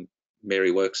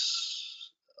 Mary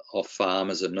works off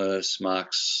farm as a nurse.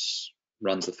 Mark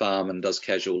runs the farm and does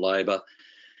casual labour.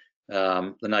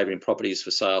 The neighbouring property is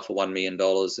for sale for $1 million,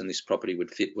 and this property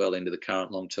would fit well into the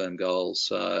current long-term goals.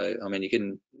 So, I mean, you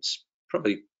can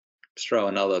probably throw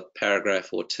another paragraph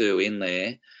or two in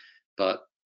there, but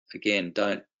again,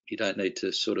 you don't need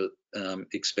to sort of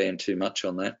expand too much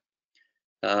on that.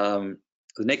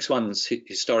 The next one's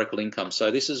historical income.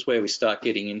 So this is where we start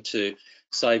getting into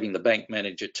saving the bank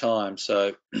manager time.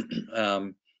 So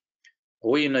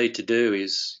all you need to do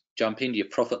is jump into your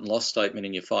profit and loss statement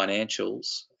in your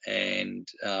financials and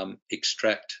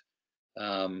extract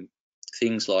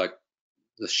things like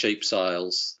the sheep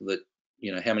sales, that,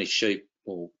 you know, how many sheep,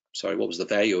 or sorry, what was the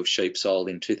value of sheep sold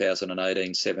in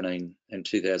 2018, 17 and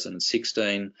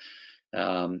 2016,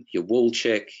 your wool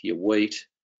check, your wheat,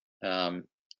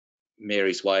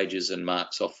 Mary's wages and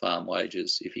Mark's off-farm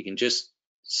wages. If you can just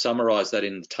summarise that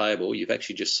in the table, you've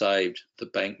actually just saved the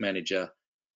bank manager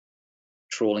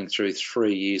trawling through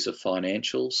 3 years of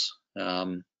financials.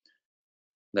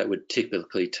 That would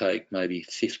typically take maybe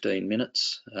 15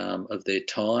 minutes of their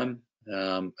time.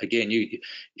 Again,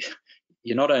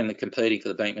 you're not only competing for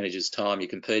the bank manager's time, you're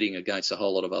competing against a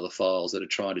whole lot of other files that are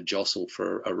trying to jostle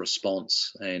for a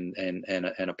response and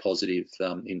a positive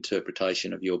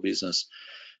interpretation of your business.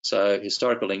 So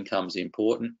historical income is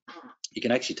important. You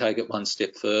can actually take it one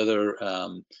step further.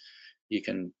 You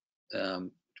can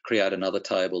create another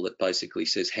table that basically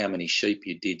says how many sheep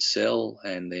you did sell,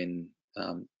 and then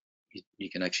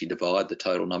you can actually divide the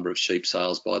total number of sheep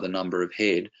sales by the number of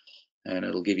head, and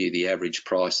it'll give you the average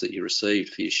price that you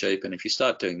received for your sheep. And if you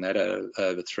start doing that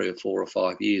over 3 or 4 or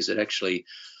 5 years, it actually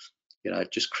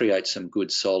it just creates some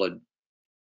good solid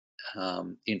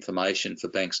information for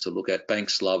banks to look at.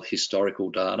 Banks love historical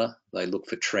data. They look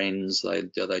for trends. They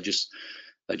just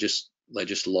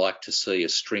like to see a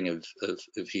string of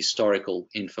historical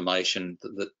information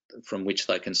that from which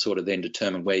they can sort of then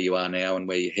determine where you are now and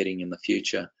where you're heading in the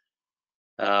future.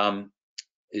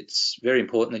 It's very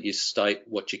important that you state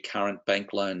what your current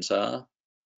bank loans are,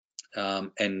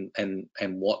 and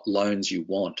what loans you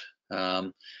want.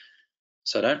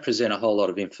 So don't present a whole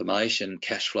lot of information,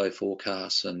 cash flow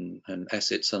forecasts and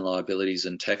assets and liabilities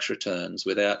and tax returns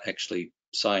without actually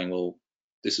saying, well,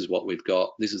 this is what we've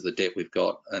got, this is the debt we've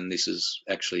got, and this is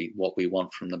actually what we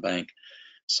want from the bank.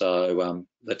 So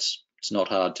it's not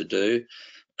hard to do.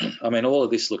 I mean, all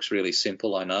of this looks really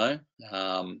simple, I know,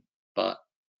 but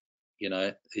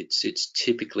it's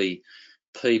typically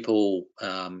people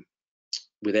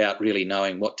without really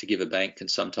knowing what to give a bank can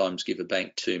sometimes give a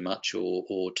bank too much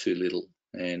or too little.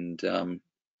 And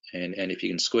if you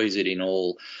can squeeze it in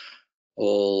all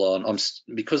on,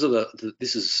 because of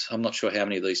I'm not sure how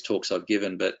many of these talks I've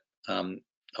given, but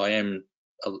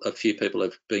a few people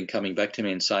have been coming back to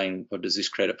me and saying, well, does this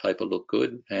credit paper look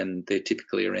good? And they're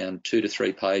typically around 2 to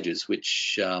 3 pages,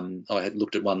 which I had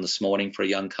looked at one this morning for a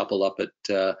young couple up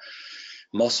at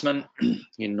Mossman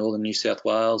in northern New South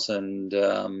Wales, and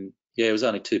yeah, it was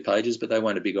only 2 pages, but they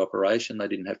weren't a big operation. They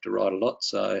didn't have to write a lot,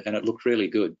 and it looked really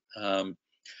good.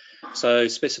 So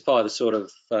specify the sort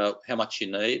of how much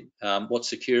you need, what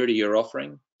security you're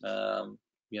offering.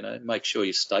 Make sure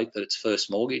you state that it's first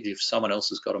mortgage. If someone else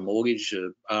has got a mortgage,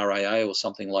 a RAA or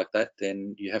something like that,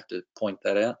 then you have to point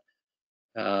that out.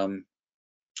 And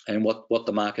what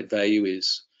the market value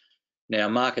is. Now,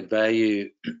 market value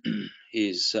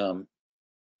is,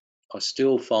 I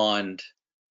still find,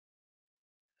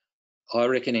 I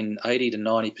reckon in 80 to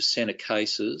 90% of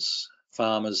cases,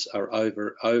 farmers are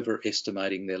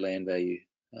overestimating their land value.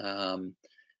 Now,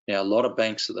 a lot of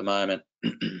banks at the moment,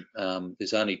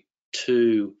 there's only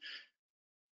two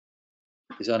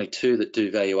that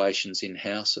do valuations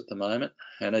in-house at the moment,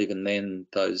 and even then,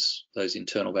 those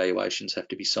internal valuations have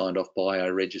to be signed off by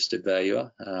a registered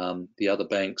valuer. The other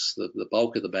banks, the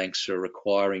bulk of the banks, are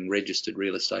requiring registered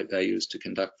real estate valuers to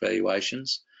conduct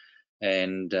valuations,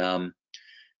 and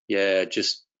yeah,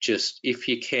 just if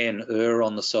you can err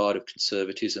on the side of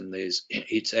conservatism,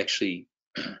 it's actually,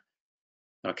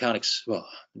 I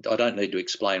don't need to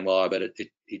explain why, but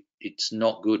it's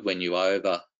not good when you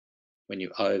over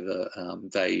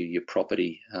value your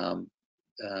property.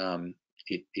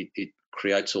 It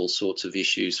creates all sorts of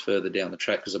issues further down the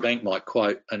track, because a bank might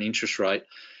quote an interest rate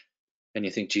and you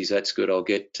think, geez, that's good,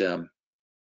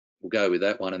 we'll go with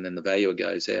that one, and then the valuer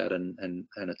goes out and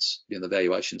it's, the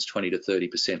valuation's 20 to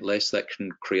 30% less. That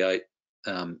can create,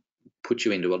 put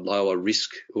you into a lower risk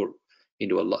or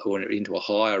into a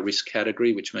higher risk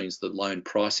category, which means the loan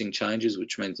pricing changes,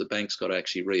 which means the bank's got to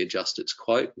actually readjust its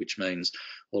quote, which means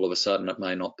all of a sudden it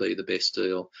may not be the best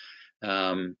deal.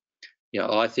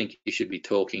 I think you should be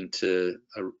talking to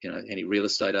any real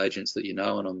estate agents that you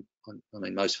know, and I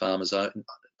mean most farmers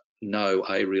know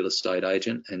a real estate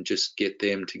agent, and just get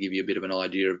them to give you a bit of an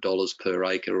idea of dollars per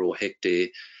acre or hectare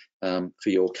for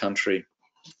your country.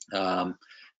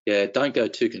 Yeah, don't go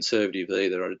too conservative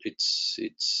either. It's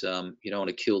you don't want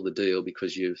to kill the deal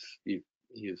because you've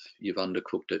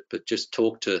undercooked it. But just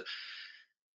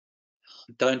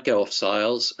don't go off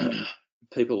sales.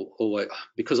 People always,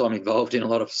 because I'm involved in a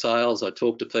lot of sales, I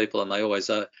talk to people and they always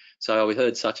say, oh, we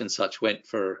heard such and such went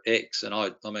for X, and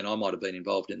I mean I might have been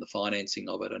involved in the financing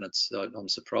of it, and I'm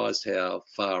surprised how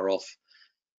far off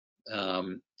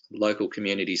local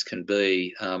communities can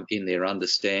be in their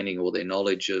understanding or their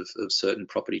knowledge of certain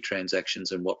property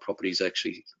transactions and what properties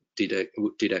actually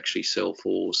did actually sell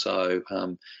for. So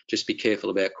just be careful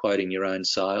about quoting your own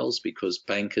sales, because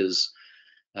bankers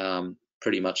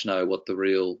pretty much know what the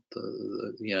real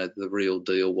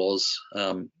deal was,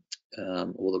 or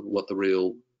what the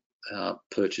real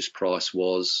purchase price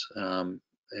was,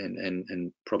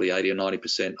 and probably 80 or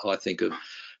 90%, I think, of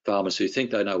farmers who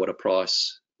think they know what a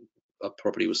price a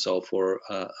property was sold for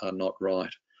are not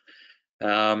right.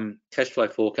 Cash flow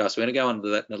forecast, we're going to go into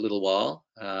that in a little while.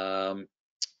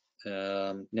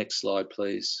 Next slide,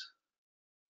 please.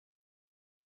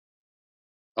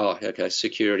 Oh, okay,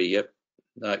 security, yep.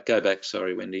 Go back,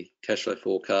 sorry, Wendy. Cash flow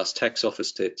forecast, tax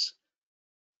office debts.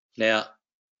 Now,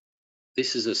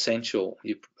 this is essential.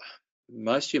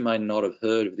 Most of you may not have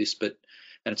heard of this, and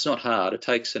it's not hard. It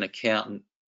takes an accountant,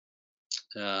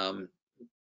 well,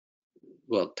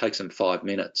 it takes them 5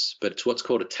 minutes, but it's what's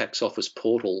called a tax office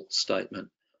portal statement.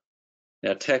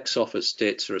 Now, tax office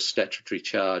debts are a statutory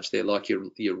charge. They're like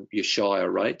your shire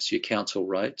rates, your council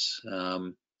rates.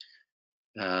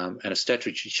 And a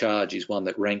statutory charge is one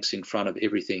that ranks in front of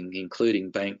everything,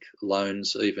 including bank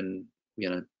loans, even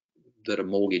that are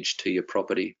mortgaged to your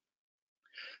property.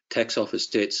 Tax office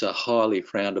debts are highly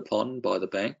frowned upon by the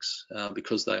banks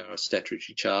because they are a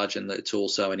statutory charge, and it's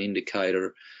also an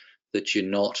indicator that you're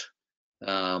not.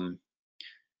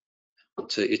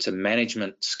 It's a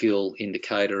management skill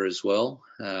indicator as well.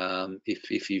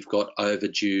 If you've got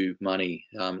overdue money,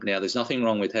 now there's nothing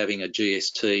wrong with having a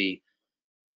GST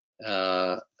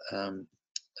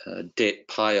debt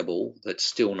payable that's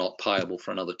still not payable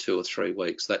for another 2 or 3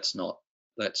 weeks. That's not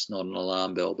an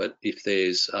alarm bell. But if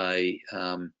there's a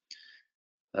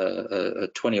 $20,000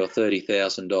 or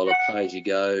 $30,000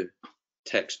 pay-as-you-go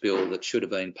tax bill that should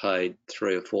have been paid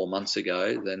 3 or 4 months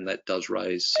ago, then that does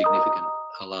raise significant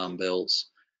alarm bells.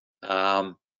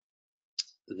 So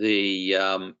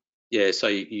you're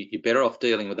better off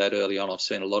dealing with that early on. I've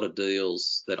seen a lot of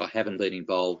deals that I haven't been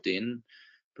involved in,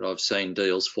 but I've seen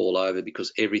deals fall over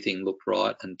because everything looked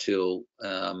right until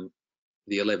the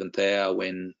 11th hour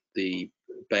when the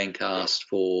bank asked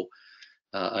for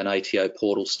an ATO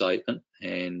portal statement,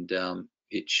 and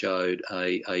it showed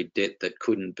a debt that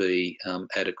couldn't be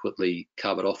adequately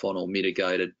covered off on or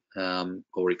mitigated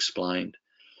or explained.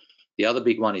 The other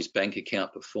big one is bank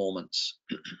account performance.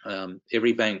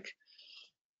 Every bank,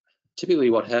 typically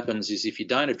what happens is if you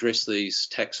don't address these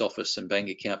tax office and bank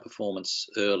account performance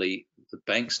early, the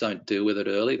banks don't deal with it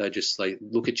early. They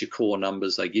look at your core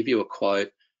numbers, they give you a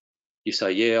quote, you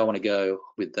say, yeah, I want to go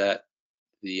with that.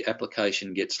 The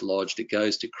application gets lodged, it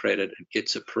goes to credit, it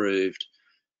gets approved,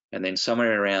 and then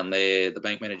somewhere around there, the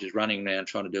bank manager's running around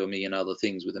trying to do a million other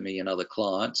things with a million other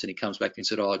clients, and he comes back and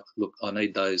said, oh, look, I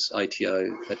need those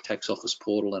ATO, that tax office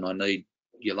portal, and I need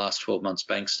your last 12 months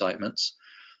bank statements.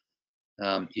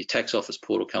 Your tax office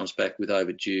portal comes back with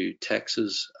overdue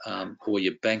taxes, or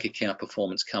your bank account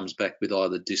performance comes back with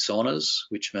either dishonours,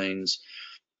 which means,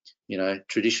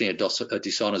 traditionally a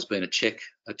dishonour has been a check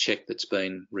that's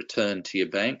been returned to your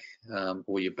bank,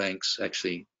 or your bank's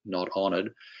actually not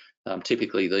honoured.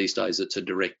 Typically these days it's a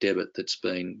direct debit that's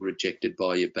been rejected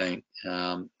by your bank.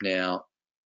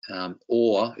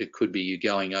 Or it could be you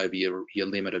going over your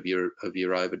limit of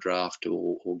your overdraft,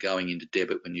 or going into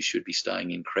debit when you should be staying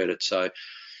in credit. So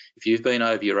if you've been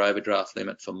over your overdraft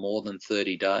limit for more than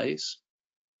 30 days,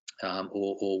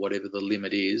 or whatever the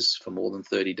limit is for more than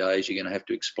 30 days, you're going to have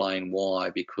to explain why,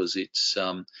 because it's,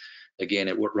 again,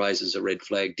 it raises a red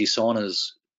flag.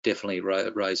 Dishonours definitely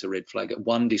raise a red flag.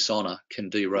 One dishonour can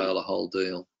derail a whole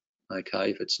deal,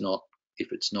 okay, if it's not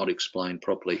explained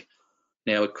properly.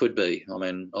 Now, it could be. I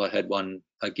mean, I had one,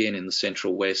 again, in the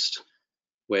Central West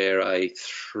where a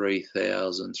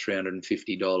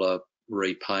 $3,350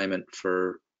 repayment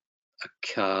for a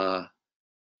car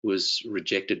was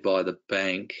rejected by the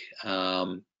bank,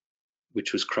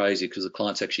 which was crazy because the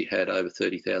clients actually had over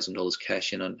 $30,000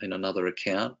 cash in another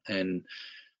account, and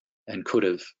could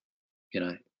have,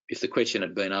 if the question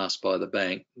had been asked by the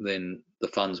bank, then the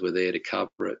funds were there to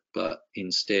cover it. But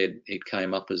instead, it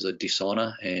came up as a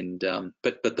dishonour, and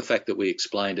but the fact that we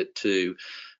explained it to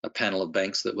a panel of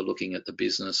banks that were looking at the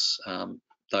business,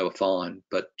 they were fine.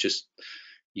 But just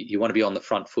you want to be on the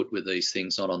front foot with these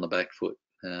things, not on the back foot.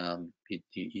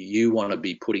 You want to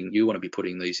be putting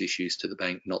these issues to the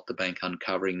bank, not the bank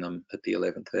uncovering them at the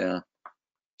 11th hour.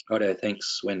 Righto,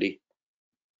 thanks, Wendy.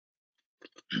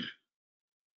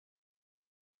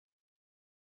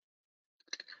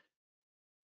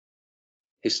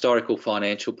 Historical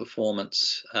financial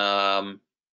performance.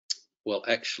 Well,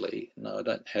 actually, no, I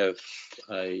don't have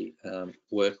a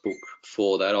workbook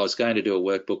for that. I was going to do a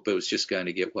workbook, but it was just going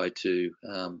to get way too,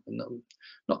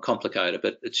 not complicated,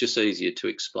 but it's just easier to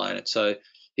explain it. So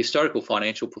historical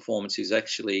financial performance is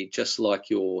actually just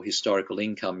like your historical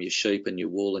income, your sheep and your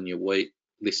wool and your wheat,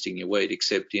 listing your wheat,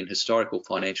 except in historical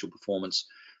financial performance,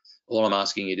 all I'm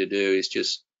asking you to do is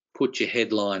just put your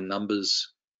headline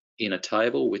numbers in a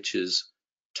table, which is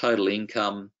total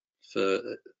income for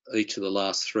each of the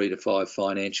last 3 to 5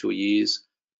 financial years,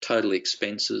 total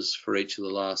expenses for each of the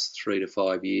last 3 to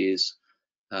 5 years,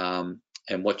 and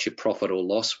what your profit or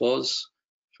loss was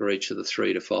for each of the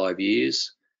 3 to 5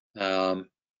 years. And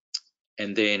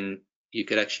then you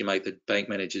could actually make the bank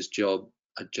manager's job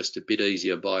just a bit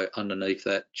easier by underneath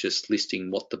that just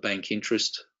listing what the bank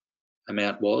interest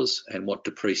amount was and what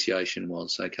depreciation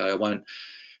was. Okay, I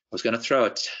was going to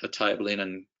throw a table in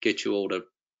and get you all to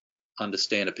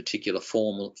understand a particular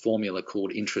formula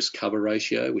called interest cover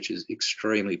ratio, which is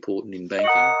extremely important in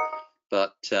banking,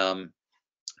 but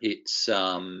it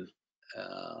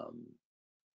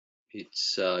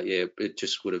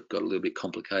just would have got a little bit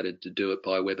complicated to do it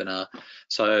by webinar.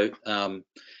 So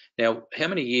now, how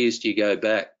many years do you go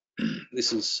back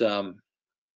this is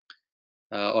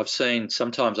I've seen,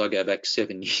 sometimes I go back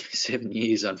 7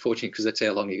 years, unfortunately, because that's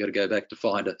how long you got to go back to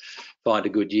find a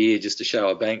good year just to show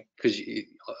a bank. Because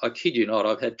I kid you not,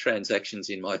 I've had transactions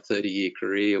in my 30-year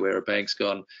career where a bank's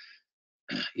gone,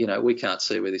 you know, we can't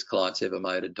see where this client's ever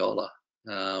made $1.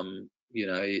 You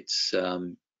know, it's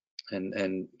and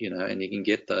you know, and you can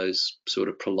get those sort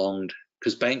of prolonged,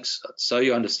 because banks, so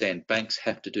you understand, banks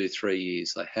have to do 3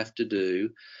 years. They have to do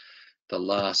the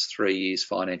last 3 years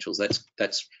financials.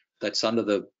 That's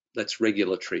under that's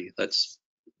regulatory. That's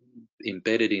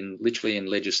embedded in literally in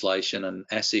legislation and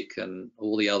ASIC and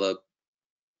all the other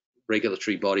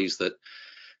regulatory bodies that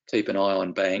keep an eye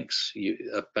on banks.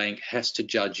 A bank has to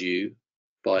judge you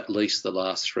by at least the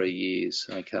last 3 years.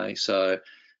 Okay, so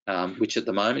which at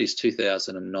the moment is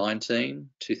 2019,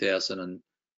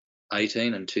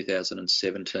 2018, and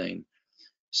 2017.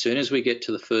 As soon as we get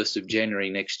to the 1st of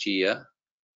January next year,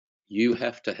 you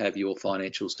have to have your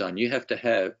financials done. You have to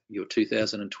have your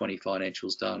 2020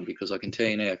 financials done, because I can tell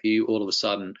you now, if you all of a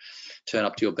sudden turn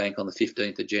up to your bank on the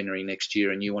 15th of January next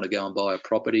year and you want to go and buy a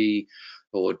property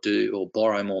or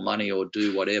borrow more money or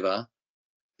do whatever,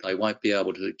 they won't be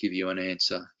able to give you an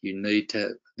answer. You need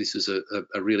to, this is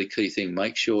a really key thing,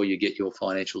 make sure you get your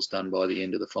financials done by the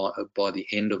end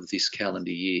of this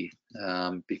calendar year,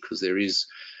 because there used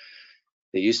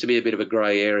to be a bit of a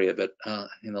grey area, but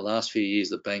in the last few years,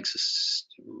 the banks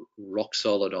are rock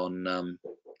solid on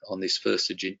this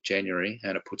 1st of January,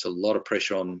 and it puts a lot of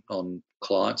pressure on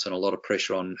clients and a lot of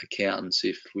pressure on accountants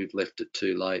if we've left it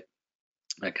too late.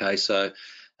 Okay, so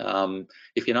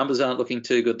if your numbers aren't looking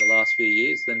too good the last few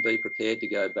years, then be prepared to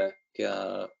go back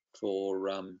for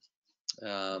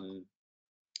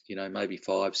you know, maybe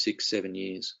 5, 6, 7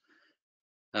 years.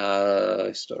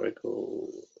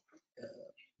 Historical.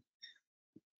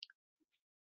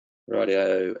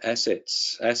 Rightio,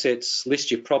 assets.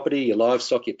 List your property, your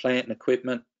livestock, your plant and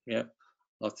equipment. Yeah,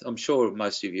 I'm sure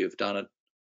most of you have done it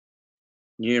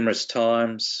numerous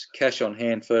times. Cash on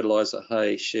hand, fertilizer,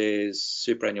 hay, shares,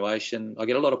 superannuation. I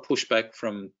get a lot of pushback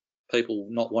from people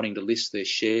not wanting to list their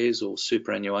shares or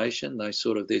superannuation. There's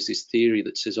this theory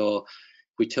that says, oh,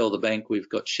 if we tell the bank we've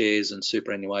got shares and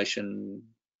superannuation,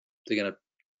 they're going to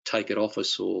take it off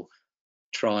us or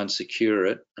try and secure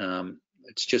it.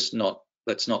 It's just not.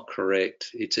 That's not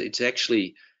correct. It's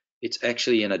actually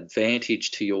an advantage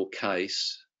to your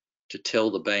case to tell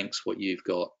the banks what you've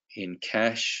got in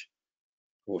cash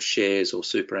or shares or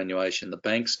superannuation. The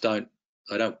banks don't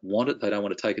want it. They don't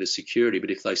want to take it as security. But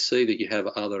if they see that you have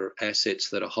other assets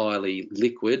that are highly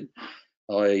liquid,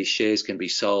 i.e. shares can be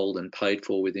sold and paid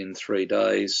for within 3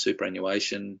 days,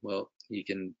 superannuation, well, you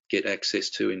can get access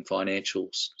to in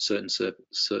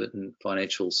certain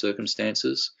financial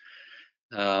circumstances.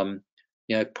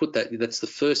 You know, that's the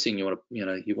first thing you want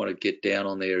to get down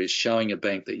on there, is showing a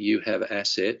bank that you have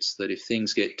assets, that if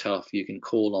things get tough, you can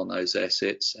call on those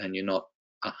assets and you're not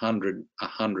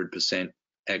 100%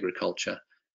 agriculture.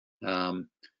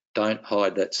 Don't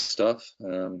hide that stuff.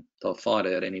 They'll find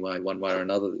out anyway, one way or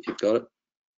another, that you've got it.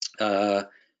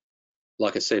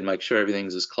 Like I said, make sure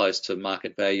everything's as close to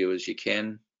market value as you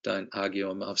can. Don't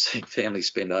argue. I've seen families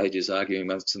spend ages arguing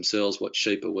amongst themselves what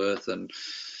sheep are worth and,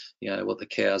 you know, what the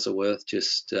cows are worth.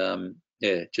 Just you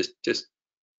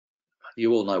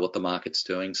all know what the market's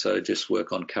doing, so just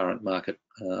work on current market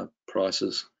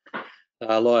prices.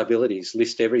 Liabilities,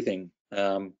 list everything.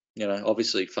 You know,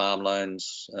 obviously farm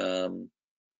loans,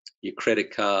 your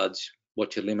credit cards,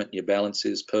 what your limit and your balance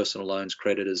is, personal loans,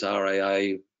 creditors,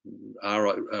 RAA,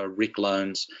 RIC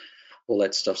loans, all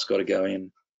that stuff's got to go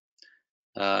in.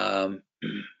 And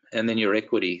then your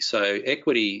equity. So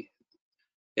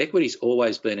equity's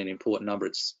always been an important number.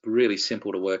 It's really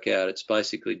simple to work out. It's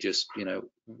basically just, you know,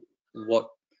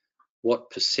 what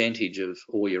percentage of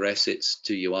all your assets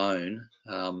do you own,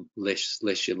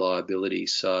 less your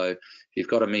liabilities. So if you've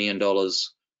got $1 million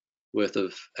worth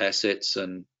of assets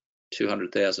and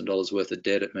 $200,000 worth of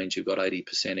debt, it means you've got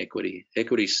 80% equity.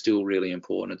 Equity is still really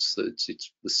important. It's the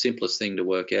simplest thing to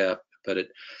work out, but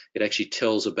it actually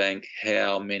tells a bank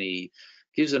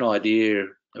gives an idea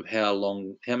of how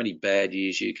many bad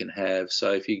years you can have.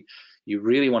 So if you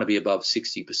really want to be above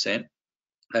 60%,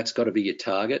 that's got to be your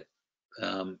target.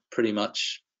 Pretty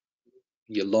much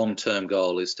your long-term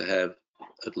goal is to have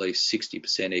at least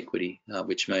 60% equity,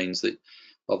 which means that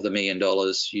of the $1 million,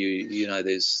 you know,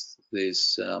 there's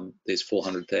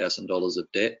 $400,000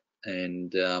 of debt,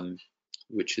 and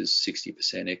which is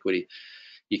 60% equity.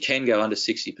 You can go under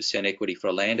 60% equity for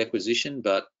a land acquisition,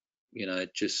 but you know,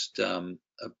 just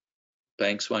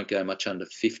banks won't go much under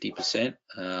 50%,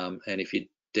 and if you're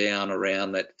down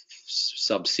around that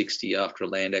sub 60 after a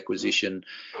land acquisition,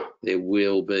 there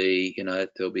will be,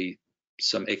 there'll be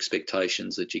some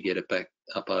expectations that you get it back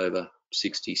up over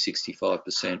 60,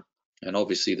 65%. And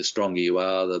obviously, the stronger you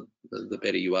are, the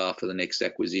better you are for the next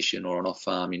acquisition or an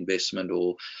off-farm investment,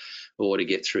 or to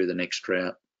get through the next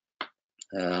drought.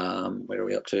 Where are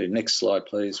we up to? Next slide,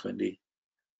 please, Wendy.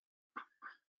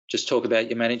 Just talk about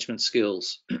your management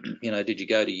skills. Did you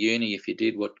go to uni? If you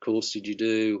did, what course did you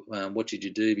do? What did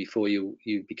you do before you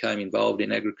became involved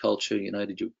in agriculture?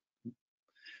 Did you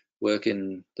work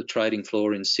in the trading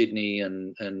floor in Sydney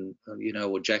and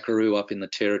or Jackaroo up in the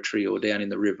Territory or down in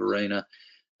the Riverina?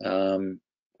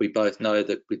 We both know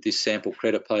that with this sample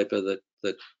credit paper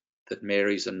that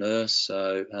Mary's a nurse,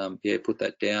 so yeah, put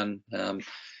that down.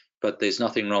 But there's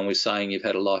nothing wrong with saying you've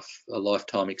had a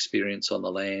lifetime experience on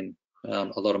the land.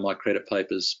 A lot of my credit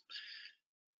papers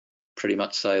pretty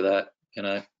much say that.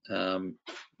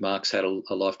 Mark's had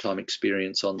a lifetime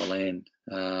experience on the land,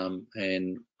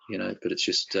 and but it's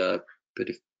just. But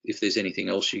if there's anything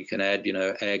else you can add,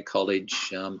 ag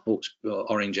college, Hawke's,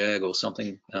 Orange Ag or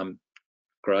something,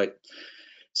 great.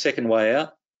 Second way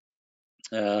out.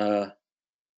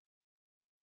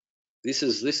 This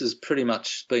has pretty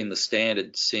much been the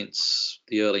standard since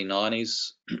the early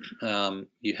 90s.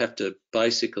 You have to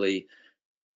basically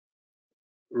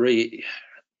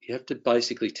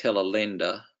tell a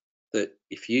lender that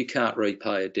if you can't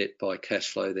repay a debt by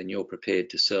cash flow, then you're prepared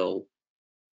to sell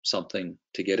something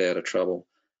to get out of trouble.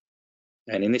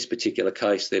 And in this particular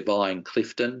case, they're buying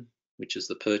Clifton, which is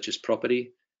the purchase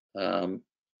property.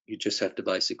 You just have to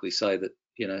basically say that,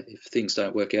 if things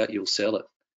don't work out, you'll sell it.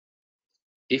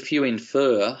 If you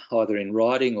infer, either in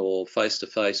writing or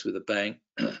face-to-face with a bank,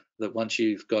 that once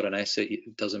you've got an asset,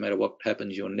 it doesn't matter what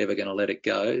happens, you're never going to let it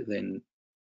go, then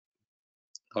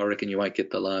I reckon you won't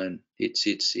get the loan.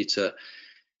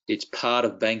 It's part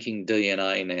of banking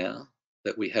DNA now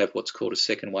that we have what's called a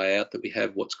second way out, that we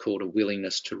have what's called a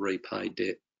willingness to repay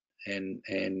debt. And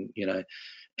I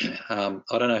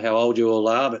don't know how old you all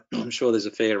are, but I'm sure there's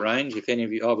a fair range. If any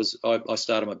of you, I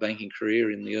started my banking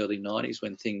career in the early 90s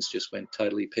when things just went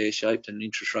totally pear-shaped and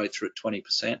interest rates were at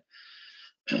 20%.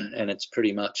 And it's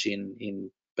pretty much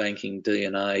in banking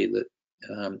DNA that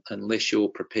unless you're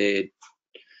prepared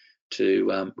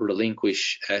to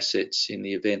relinquish assets in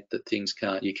the event that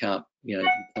you can't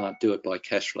do it by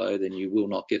cash flow, then you will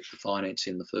not get the finance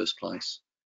in the first place.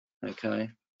 Okay.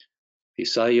 If you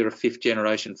say you're a fifth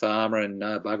generation farmer and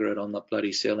no bugger it, I'm not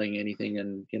bloody selling anything,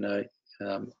 and the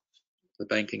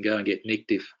bank can go and get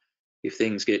nicked if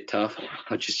things get tough.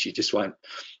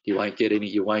 You won't get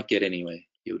anywhere.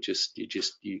 You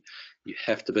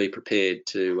have to be prepared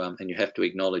to and you have to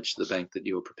acknowledge to the bank that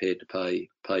you're prepared to pay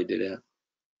debt out.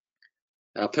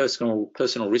 Our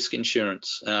personal risk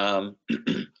insurance.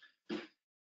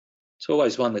 It's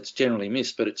always one that's generally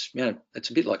missed, but it's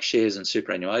a bit like shares and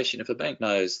superannuation. If a bank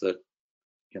knows that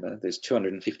there's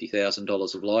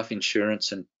 $250,000 of life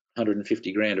insurance and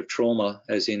 150 grand of trauma,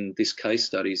 as in this case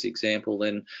study's example,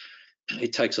 then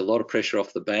it takes a lot of pressure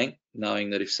off the bank,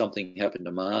 knowing that if something happened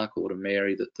to Mark or to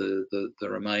Mary, that the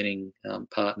remaining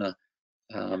partner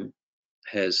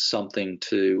has something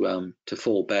to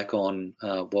fall back on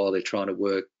while they're trying to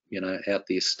work out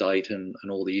the estate and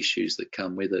all the issues that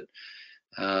come with it.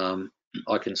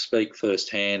 I can speak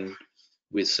firsthand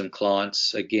with some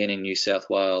clients, again in New South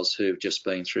Wales, who've just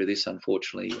been through this.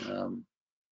 Unfortunately,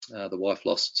 the wife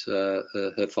lost her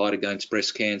fight against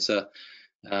breast cancer,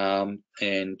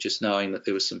 and just knowing that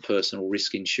there was some personal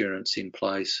risk insurance in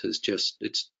place it's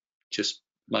just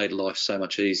made life so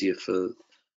much easier for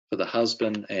the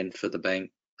husband and for the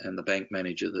bank and the bank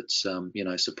manager that's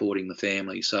supporting the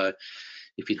family. So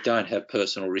if you don't have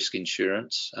personal risk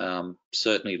insurance,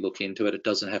 certainly look into it. It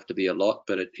doesn't have to be a lot,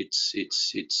 but it's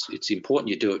important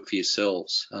you do it for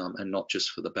yourselves and not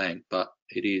just for the bank. But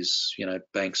it is,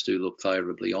 banks do look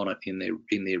favourably on it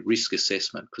in their risk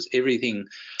assessment, because everything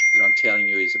that I'm telling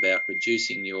you is about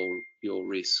reducing your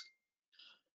risk.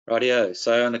 Rightio.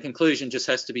 So, and the conclusion just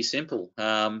has to be simple.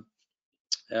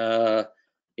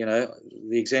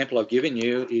 The example I've given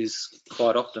you is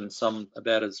quite often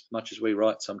about as much as we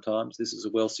write sometimes. This is a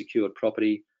well-secured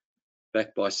property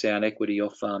backed by sound equity,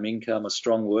 off-farm income, a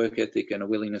strong work ethic and a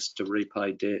willingness to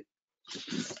repay debt.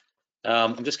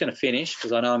 I'm just going to finish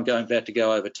because I know I'm about to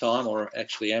go over time, or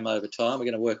actually am over time. We're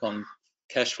going to work on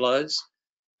cash flows.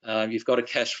 You've got a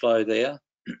cash flow there.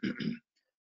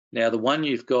 Now, the one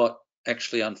you've got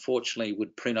actually, unfortunately,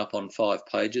 would print up on 5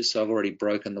 pages. So I've already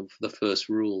broken the first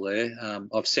rule there.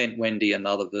 I've sent Wendy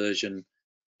another version.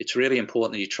 It's really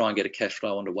important that you try and get a cash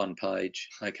flow onto 1 page,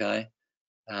 okay?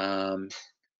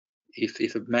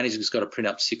 If a manager's got to print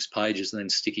up 6 pages and then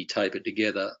sticky tape it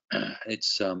together,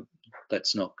 that's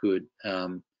not good.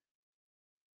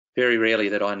 very rarely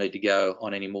that I need to go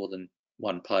on any more than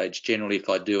one page. Generally, if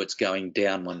I do, it's going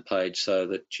down one page so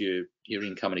that your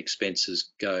income and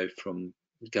expenses go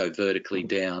vertically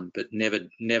down, but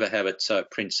never have it so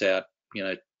it prints out,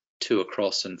 2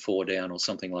 across and 4 down or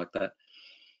something like that.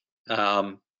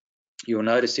 You'll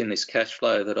notice in this cash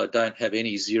flow that I don't have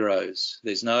any zeros.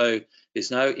 There's no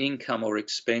income or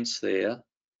expense there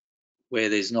where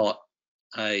there's not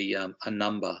a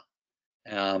number.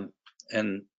 And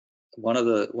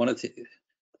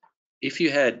if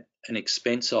you had an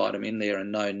expense item in there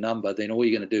and no number, then all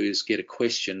you're going to do is get a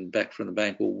question back from the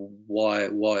bank. Well,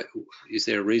 why is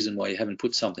there a reason why you haven't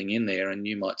put something in there? And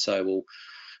you might say, well,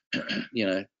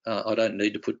 I don't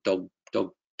need to put dog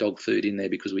food in there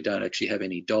because we don't actually have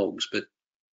any dogs. But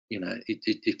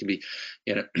it can be,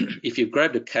 if you've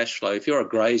grabbed a cash flow, if you're a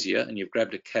grazier and you've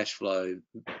grabbed a cash flow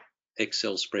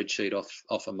Excel spreadsheet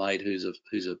off a mate who's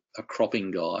a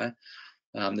cropping guy,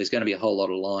 there's going to be a whole lot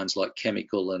of lines like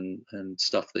chemical and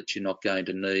stuff that you're not going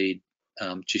to need.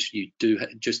 Just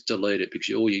delete it,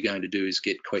 because all you're going to do is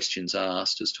get questions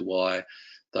asked as to why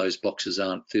those boxes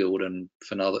aren't filled, and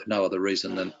for no other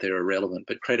reason than they're irrelevant.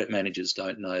 But credit managers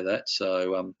don't know that,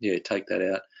 so take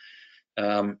that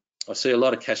out. I see a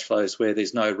lot of cash flows where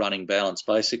there's no running balance.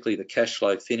 Basically, the cash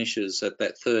flow finishes at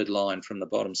that third line from the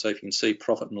bottom. So if you can see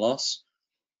profit and loss,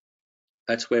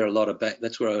 that's where a lot of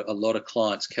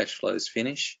clients' cash flows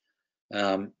finish.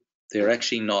 They're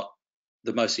actually not.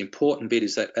 The most important bit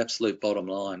is that absolute bottom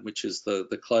line, which is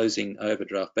the closing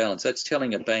overdraft balance. That's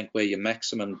telling a bank where your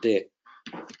maximum debt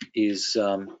is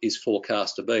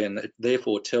forecast to be, and it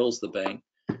therefore tells the bank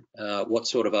what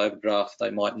sort of overdraft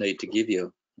they might need to give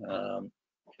you.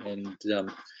 It's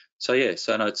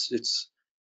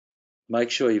make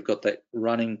sure you've got that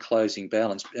running closing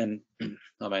balance. And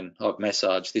I mean, I've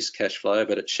massaged this cash flow,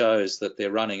 but it shows that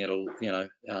they're running at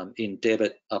in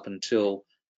debit up until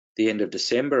the end of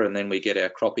December, and then we get our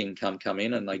crop income come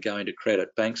in and they go into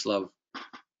credit. Banks love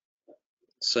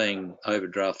seeing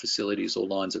overdraft facilities or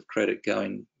lines of credit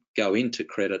go into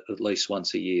credit at least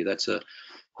once a year. You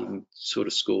can sort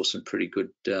of score some pretty good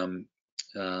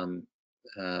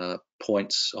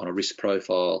points on a risk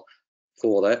profile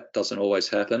for that. Doesn't always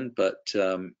happen, but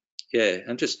and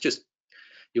just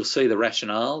you'll see the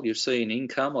rationale. You've seen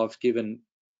income. I've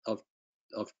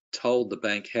told the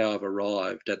bank how I've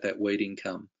arrived at that wheat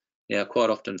income. Now, quite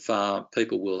often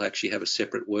people will actually have a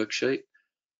separate worksheet,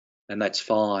 and that's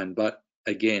fine. But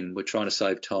again, we're trying to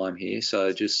save time here.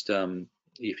 So just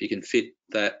if you can fit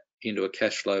that into a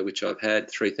cash flow, which I've had,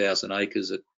 3,000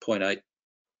 acres at 0.8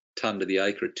 tonne to the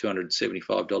acre at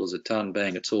 $275 a tonne,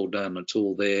 bang, it's all done, it's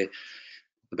all there.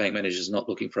 The bank manager's not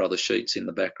looking for other sheets in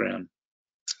the background.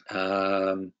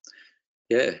 And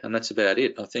that's about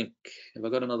it. I think, have I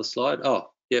got another slide?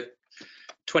 Oh, yep,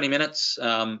 20 minutes.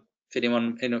 If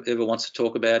anyone ever wants to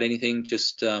talk about anything,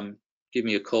 just give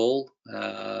me a call.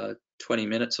 20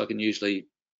 minutes, I can usually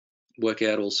work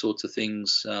out all sorts of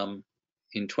things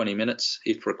in 20 minutes.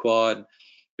 If required,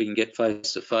 we can get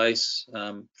face to face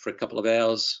for a couple of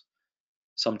hours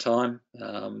sometime.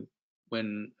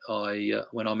 When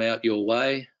I'm out your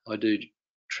way, I do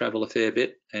travel a fair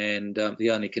bit, and the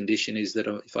only condition is that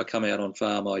if I come out on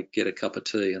farm, I get a cup of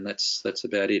tea, and that's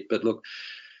about it. But look,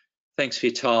 thanks for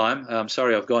your time. I'm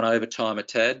sorry I've gone over time a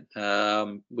tad.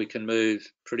 We can move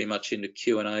pretty much into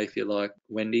Q&A if you like,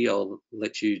 Wendy. I'll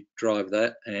let you drive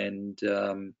that, and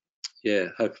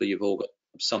hopefully you've all got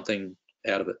something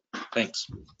out of it. Thanks.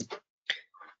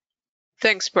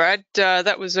 Thanks, Brad.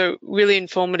 That was a really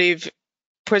informative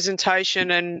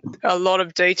presentation and a lot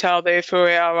of detail there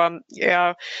for our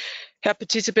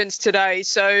participants today.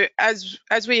 So as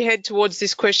we head towards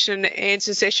this question and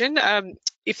answer session,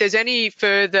 if there's any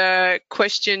further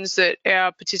questions that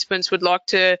our participants would like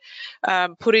to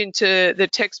put into the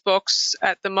text box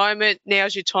at the moment,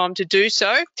 now's your time to do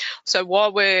so. So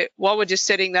while we're just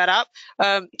setting that up,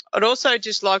 I'd also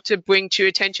just like to bring to your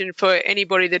attention, for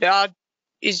anybody that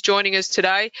is joining us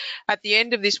today, at the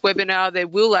end of this webinar there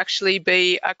will actually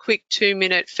be a quick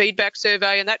 2-minute feedback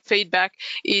survey, and that feedback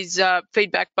is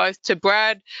feedback both to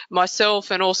Brad,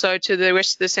 myself, and also to the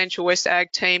rest of the Central West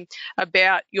Ag team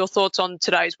about your thoughts on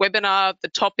today's webinar, the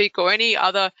topic, or any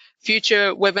other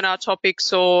future webinar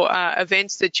topics or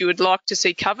events that you would like to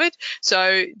see covered.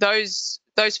 So those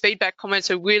feedback comments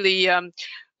are really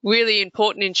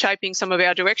important in shaping some of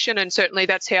our direction, and certainly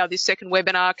that's how this second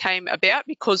webinar came about,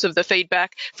 because of the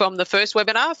feedback from the first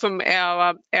webinar from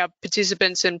our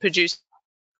participants and producers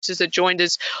that joined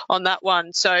us on that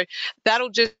one. So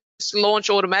that'll just launch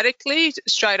automatically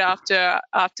straight after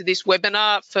this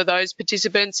webinar for those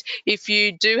participants. If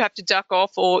you do have to duck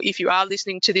off, or if you are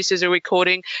listening to this as a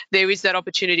recording, there is that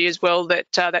opportunity as well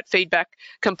that that feedback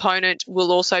component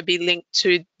will also be linked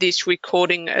to this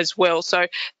recording as well. So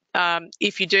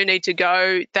if you do need to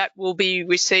go, that will be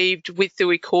received with the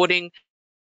recording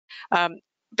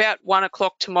about 1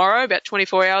 o'clock tomorrow, about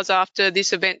 24 hours after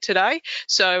this event today.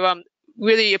 So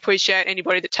really appreciate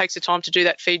anybody that takes the time to do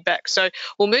that feedback. So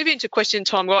we'll move into question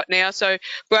time right now. So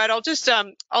Brad, I'll just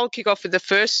I'll kick off with the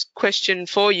first question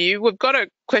for you. We've got a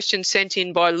question sent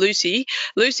in by Lucy.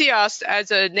 Lucy asked,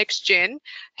 as a next gen,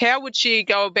 how would she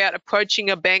go about approaching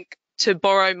a bank to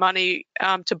borrow money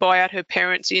to buy out her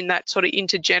parents in that sort of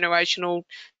intergenerational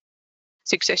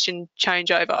succession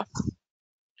changeover?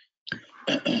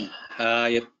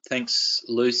 Yep, thanks,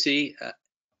 Lucy.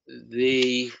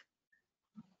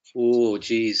 Oh,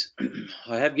 geez,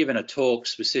 I have given a talk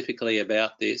specifically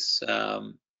about this.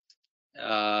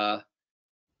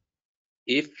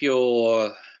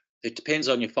 It depends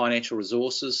on your financial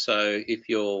resources. So if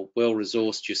you're well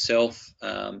resourced yourself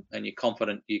and you're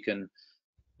confident you can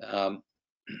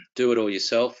do it all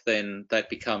yourself, then that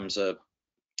becomes a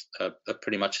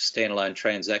pretty much a standalone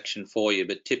transaction for you.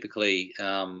 But typically,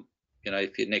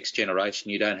 if you're next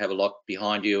generation, you don't have a lot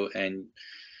behind you, and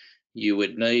you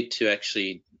would need to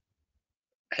actually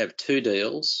have two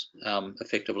deals,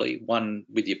 effectively, one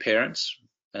with your parents,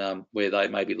 where they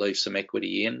maybe leave some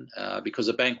equity in, because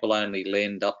a bank will only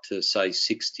lend up to, say,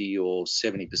 60 or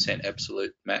 70%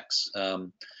 absolute max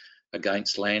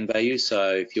against land value.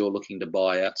 So if you're looking to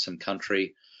buy out some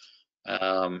country,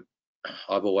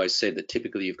 I've always said that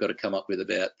typically you've got to come up with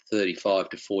about 35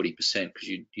 to 40%,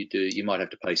 because you might have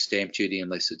to pay stamp duty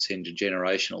unless it's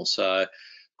intergenerational. So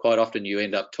quite often you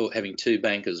end up having two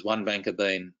bankers, one banker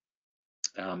being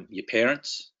your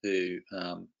parents, who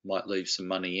might leave some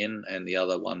money in, and the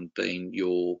other one being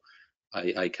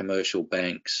a commercial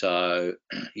bank. So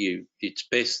it's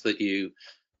best that you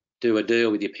do a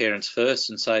deal with your parents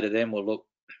first and say to them, well, look,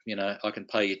 I can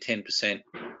pay you 10%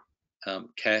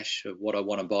 cash of what I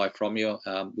want to buy from you.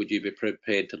 Would you be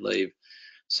prepared to leave,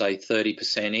 say,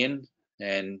 30% in,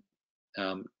 and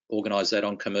organise that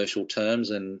on commercial terms?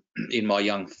 And in my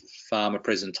young farmer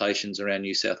presentations around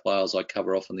New South Wales, I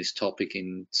cover off on this topic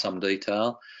in some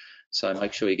detail. So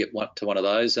make sure you get to one of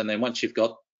those. And then once you've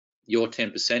got your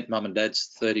 10%, mum and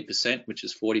dad's 30%, which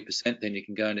is 40%, then you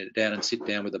can go down and sit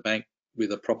down with a bank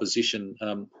with a proposition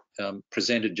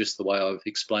presented just the way I've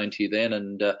explained to you then,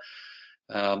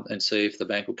 and see if the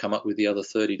bank will come up with the other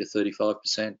 30 to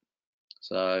 35%.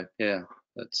 So yeah,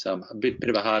 that's a bit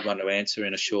of a hard one to answer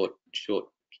in a short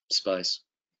space.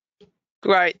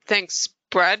 Great, thanks,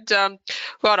 Brad. Right,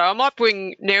 I might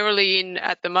bring Nerily in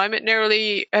at the moment.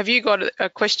 Nerily, have you got a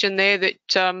question there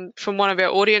that from one of our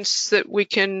audience that we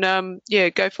can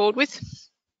go forward with?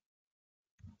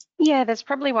 Yeah, there's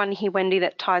probably one here, Wendy,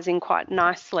 that ties in quite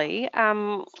nicely.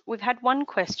 We've had one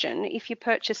question. If you're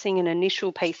purchasing an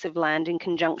initial piece of land in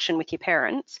conjunction with your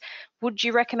parents, would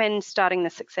you recommend starting the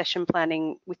succession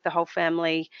planning with the whole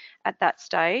family at that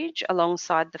stage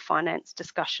alongside the finance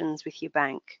discussions with your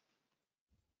bank?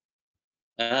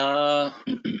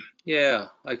 Yeah,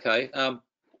 okay.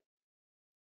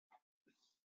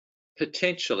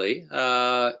 Potentially,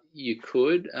 you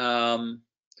could.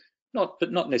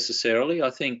 But not necessarily.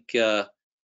 I think, again,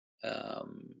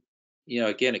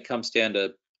 it comes down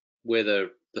to whether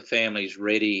the family's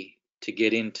ready to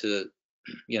get into,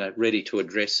 ready to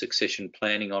address succession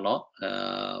planning or not.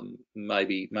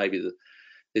 Maybe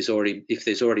if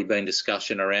there's already been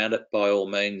discussion around it, by all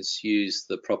means, use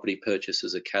the property purchase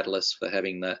as a catalyst for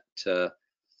having that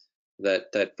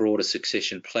broader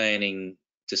succession planning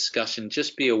discussion.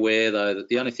 Just be aware, though, that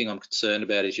the only thing I'm concerned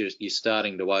about is you're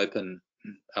starting to open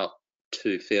up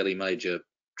two fairly major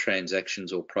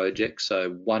transactions or projects. So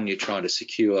one, you're trying to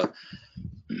secure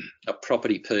a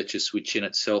property purchase, which in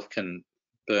itself can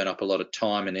burn up a lot of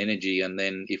time and energy, and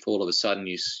then if all of a sudden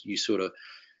you sort of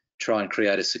try and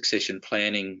create a succession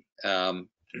planning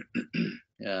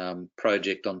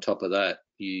project on top of that,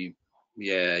 you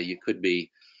could be.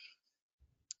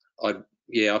 I'm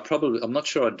not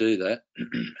sure I'd do that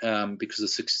because the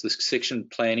succession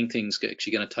planning thing's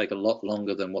actually going to take a lot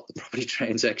longer than what the property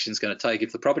transaction is going to take.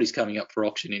 If the property's coming up for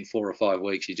auction in 4 or 5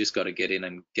 weeks, you just got to get in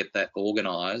and get that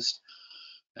organised.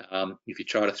 If you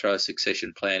try to throw a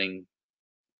succession planning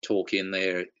talk in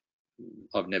there,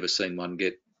 I've never seen one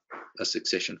get a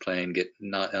succession plan get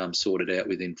sorted out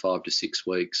within 5 to 6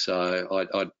 weeks. So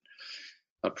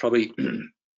I'd probably,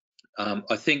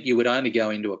 I think you would only go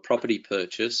into a property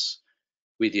purchase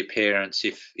with your parents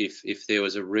if there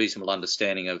was a reasonable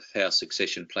understanding of how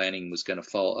succession planning was going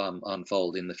to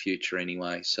unfold in the future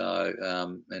anyway. So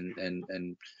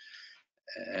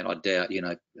and I doubt, you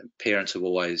know, parents have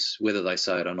always, whether they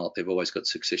say it or not, they've always got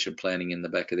succession planning in the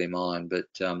back of their mind. But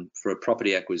for a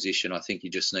property acquisition, I think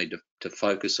you just need to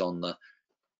focus on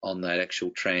that actual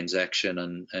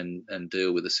transaction and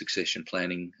deal with the succession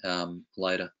planning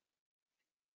later.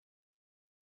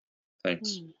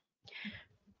 Thanks.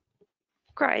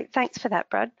 Great, thanks for that,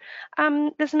 Brad.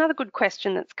 There's another good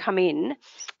question that's come in.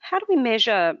 How do we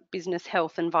measure business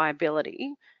health and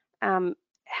viability?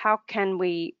 How can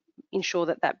we ensure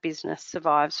that that business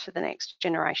survives for the next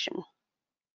generation?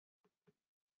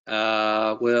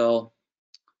 Well,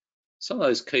 some of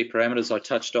those key parameters I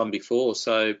touched on before.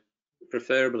 So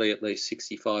preferably at least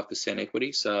 65%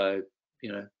 equity. So,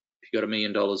 you know, if you've got $1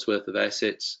 million worth of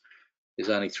assets, there's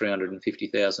only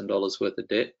 $350,000 worth of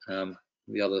debt.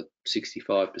 The other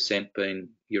 65% being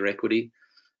your equity.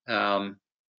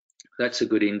 That's a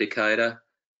good indicator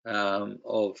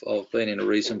of being in a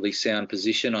reasonably sound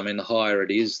position. I mean, the higher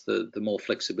it is, the more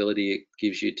flexibility it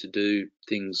gives you to do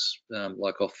things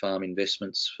like off-farm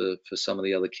investments for some of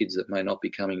the other kids that may not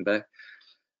be coming back.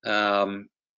 You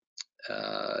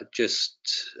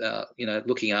know,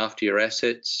 looking after your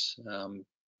assets,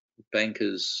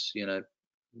 bankers, you know,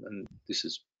 and this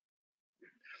is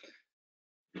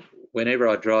whenever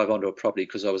I drive onto a property,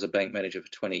 because I was a bank manager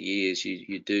for 20 years,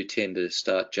 you do tend to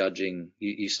start judging,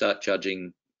 you start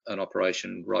judging an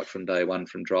operation right from day one,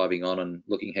 from driving on and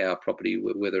looking how a property,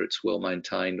 whether it's well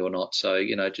maintained or not. So,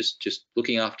 you know, just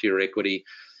looking after your equity,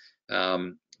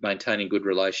 maintaining good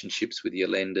relationships with your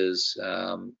lenders,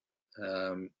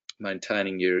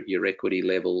 maintaining your equity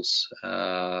levels.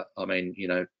 I mean, you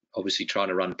know, obviously trying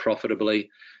to run profitably.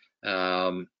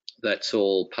 That's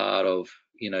all part of,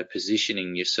 you know,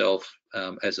 positioning yourself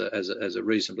as a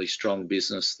reasonably strong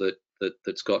business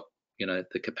that's got, you know,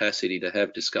 the capacity to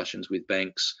have discussions with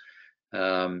banks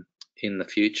in the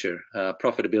future.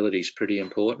 Profitability is pretty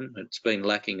important. It's been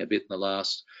lacking a bit in the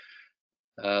last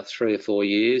 3 or 4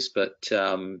 years, but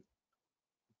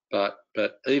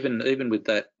even with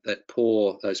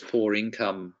those poor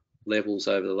income levels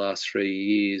over the last 3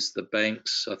 years, I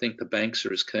think the banks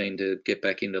are as keen to get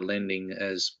back into lending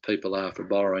as people are for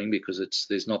borrowing, because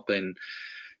there's not been,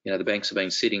 you know, the banks have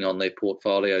been sitting on their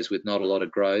portfolios with not a lot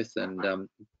of growth, and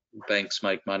banks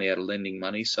make money out of lending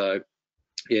money. So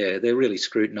yeah, they're really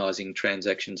scrutinising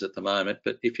transactions at the moment.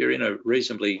 But if you're in a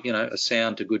reasonably, you know, a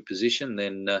sound to good position,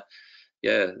 then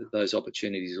yeah, those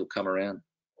opportunities will come around.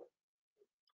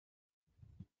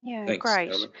 Yeah, Thanks,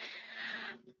 great. Albert.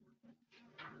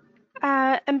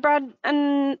 And Brad,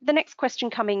 and the next question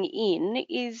coming in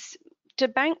is, do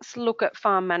banks look at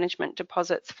farm management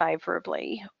deposits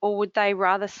favourably, or would they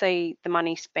rather see the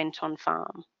money spent on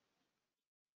farm?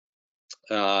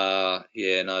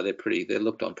 Yeah, no, they're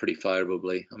looked on pretty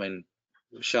favourably. I mean,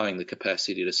 showing the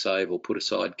capacity to save or put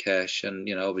aside cash, and,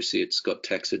 you know, obviously it's got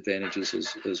tax advantages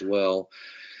as well.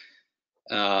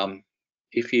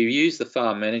 If you use the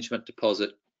farm management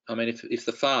deposit, I mean, if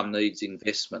the farm needs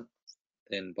investment,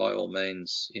 then by all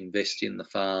means invest in the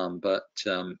farm. But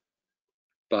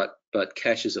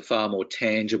cash is a far more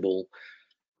tangible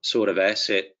sort of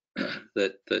asset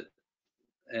and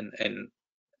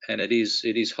it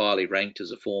is highly ranked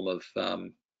as a form of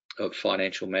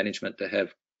financial management to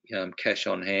have cash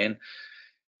on hand.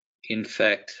 In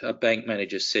fact, a bank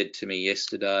manager said to me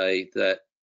yesterday that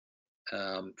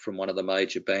from one of the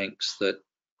major banks that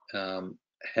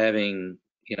having,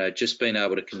 you know, just being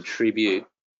able to contribute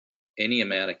any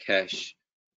amount of cash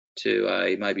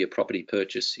to maybe a property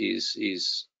purchase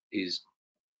is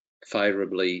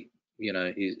favourably, you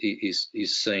know, is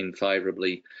seen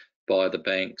favourably by the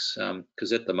banks,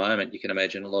 because at the moment you can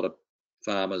imagine a lot of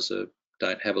farmers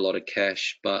don't have a lot of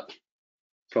cash, but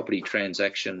property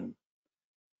transaction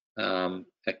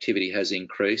activity has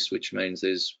increased, which means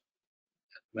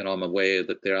and I'm aware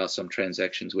that there are some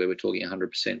transactions where we're talking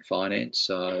 100% finance.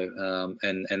 So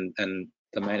and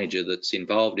the manager that's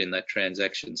involved in that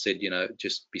transaction said, you know, it'd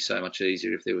just be so much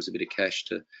easier if there was a bit of cash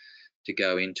to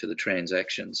go into the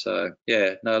transaction. So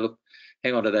yeah, no, look,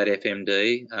 hang on to that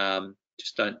FMD.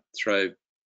 Just don't throw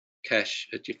cash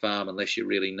at your farm unless you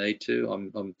really need to.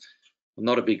 I'm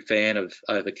not a big fan of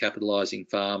overcapitalising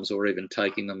farms or even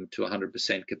taking them to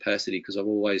 100% capacity, because I've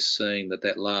always seen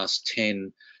that last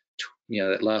 10%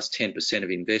 of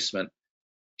investment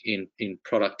in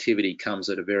productivity comes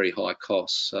at a very high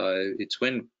cost. So it's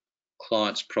when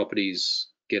clients' properties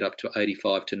get up to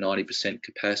 85 to 90%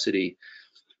 capacity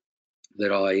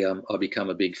that I become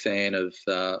a big fan of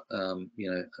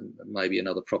you know, maybe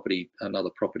another property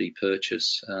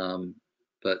purchase.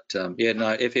 But yeah,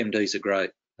 no, FMDs are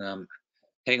great.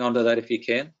 Hang on to that if you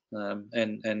can,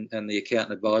 and the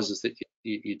accountant advises that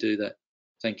you do that.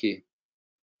 Thank you.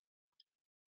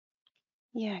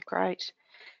 Yeah, great.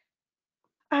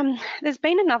 There's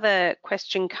been another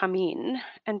question come in,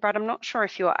 and Brad, I'm not sure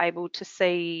if you're able to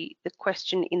see the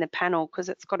question in the panel because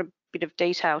it's got a bit of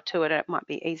detail to it. It might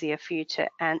be easier for you to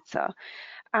answer.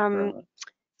 Right.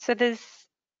 So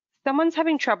someone's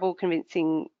having trouble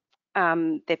convincing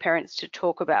their parents to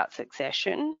talk about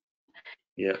succession.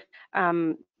 Yeah.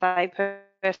 They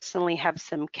personally have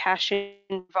some cash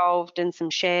involved and some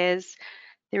shares.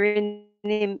 They're in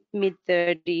their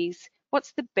mid-30s.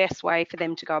 What's the best way for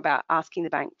them to go about asking the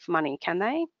bank for money, can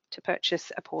they, to purchase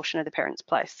a portion of the parent's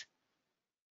place?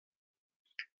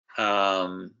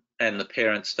 And the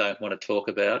parents don't want to talk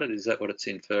about it. Is that what it's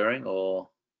inferring, or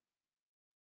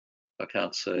I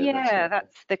can't see it? Yeah,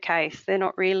 that's the case. They're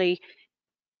not really.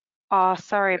 Oh,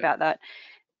 sorry about that.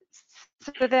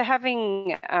 So they're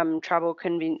having trouble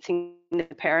convincing the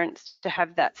parents to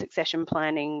have that succession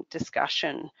planning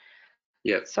discussion.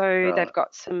 Yep. So Right. they've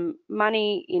got some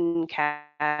money in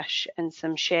cash and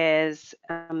some shares.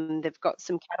 They've got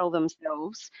some cattle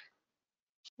themselves.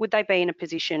 Would they be in a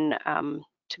position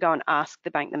to go and ask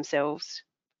the bank themselves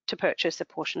to purchase a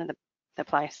portion of the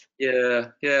place? Yeah,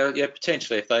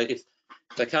 potentially. If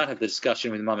they can't have the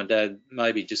discussion with mum and dad,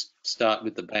 maybe just start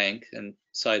with the bank and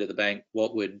say to the bank,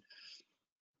 what would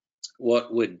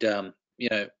you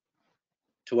know,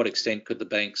 to what extent could the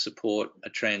bank support a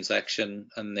transaction?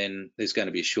 And then there's going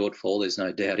to be a shortfall. There's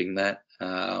no doubting that.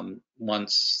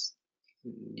 Once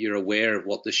you're aware of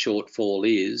what the shortfall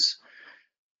is,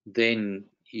 then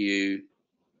you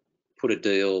put a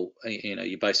deal.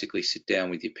 You basically sit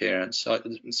down with your parents. So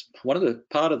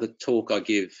part of the talk I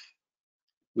give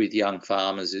with young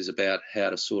farmers is about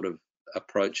how to sort of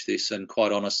approach this. And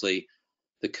quite honestly,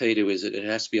 the key to is that it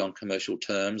has to be on commercial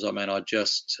terms. I mean, I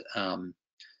just,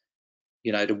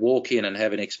 to walk in and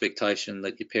have an expectation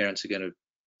that your parents are going to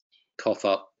cough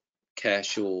up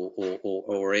cash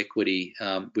or equity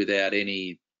without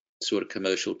any sort of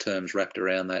commercial terms wrapped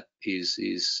around that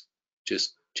is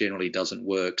just generally doesn't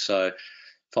work. So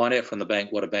find out from the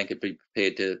bank what a bank would be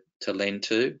prepared to lend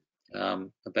to.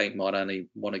 A bank might only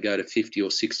want to go to 50 or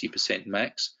 60%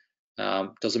 max.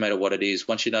 Doesn't matter what it is.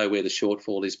 Once you know where the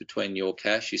shortfall is between your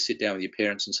cash, you sit down with your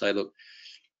parents and say, look,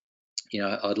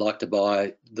 I'd like to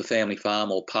buy the family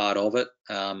farm or part of it.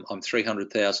 I'm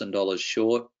 $300,000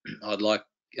 short. I'd like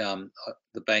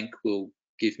the bank will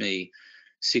give me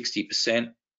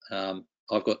 60%.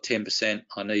 I've got 10%.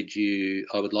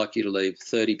 I would like you to leave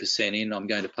 30% in. I'm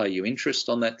going to pay you interest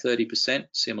on that 30%,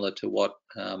 similar to what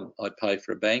I'd pay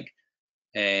for a bank,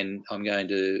 and I'm going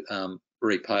to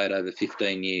repay it over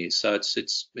 15 years. So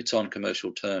it's on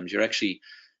commercial terms. You're actually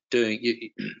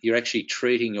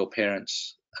treating your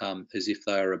parents as if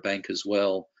they are a bank as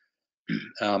well.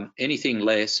 Anything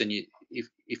less, and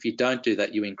if you don't do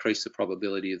that, you increase the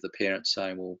probability of the parents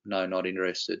saying, well, no, not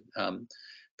interested.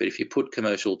 But if you put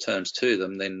commercial terms to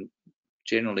them, then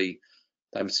generally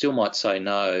they still might say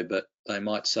no, but they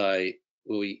might say,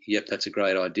 well, yep, that's a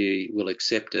great idea, we'll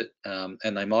accept it. And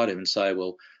they might even say,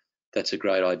 well, that's a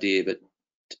great idea, but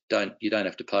you don't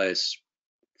have to pay us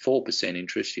 4%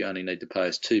 interest, you only need to pay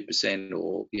us 2%,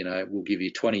 or we'll give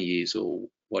you 20 years or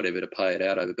whatever to pay it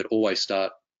out over, but always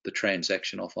start the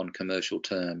transaction off on commercial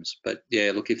terms. But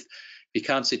yeah, look, if you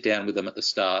can't sit down with them at the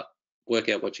start, work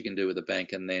out what you can do with the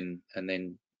bank, and then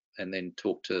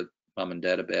talk to mum and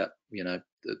dad about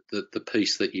the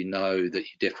piece that that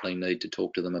you definitely need to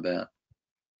talk to them about.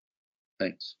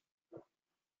 Thanks.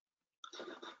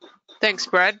 Thanks,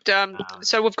 Brad.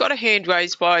 So we've got a hand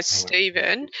raised by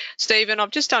Stephen. Stephen,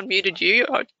 I've just unmuted you.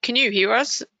 Can you hear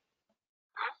us?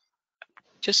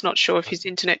 Just not sure of his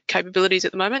internet capabilities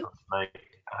at the moment.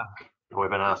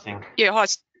 Webinar thing. Yeah,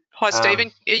 hi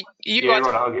Stephen. Yeah,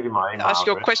 right, I'll give you my email ask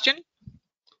your address. question.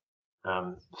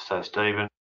 So Stephen.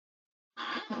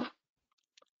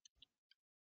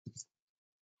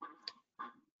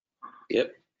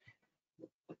 Yep.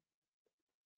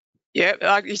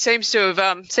 Yeah, he seems to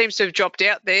have dropped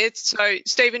out there. So,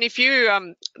 Stephen, if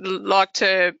you like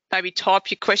to maybe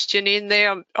type your question in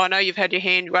there, I know you've had your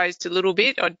hand raised a little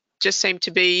bit. I just seem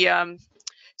to be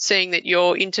seeing that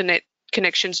your internet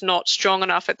connection's not strong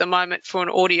enough at the moment for an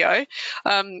audio.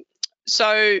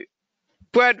 So,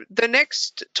 Brad, the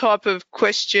next type of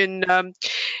question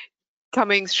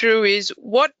coming through is,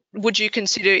 what would you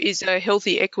consider is a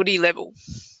healthy equity level?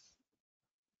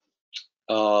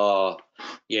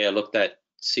 Yeah, look, that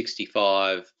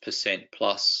 65%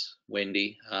 plus,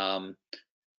 Wendy.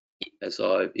 As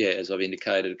I've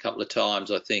indicated a couple of times,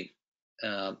 I think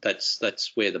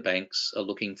that's where the banks are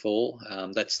looking for.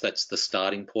 That's the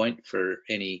starting point for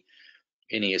any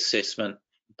assessment,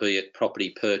 be it property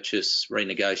purchase,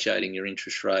 renegotiating your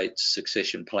interest rates,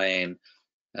 succession plan.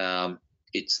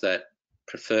 It's that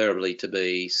preferably to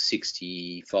be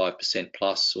 65%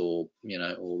 plus, or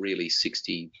really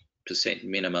 60%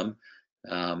 minimum,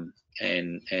 and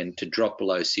to drop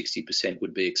below 60%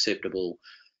 would be acceptable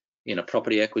in a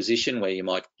property acquisition, where you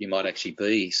might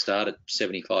actually start at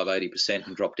 75-80%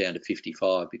 and drop down to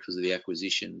 55 because of the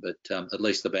acquisition. But at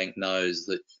least the bank knows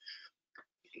that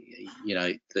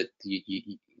that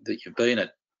you've been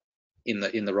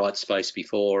in the right space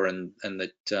before, and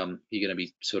that you're going to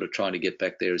be sort of trying to get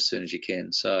back there as soon as you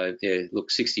can. So yeah,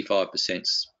 look, 65%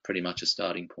 is pretty much a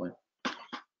starting point.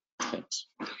 Thanks.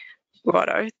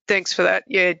 Righto, thanks for that.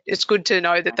 Yeah, it's good to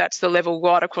know that that's the level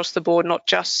right across the board, not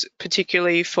just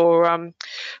particularly for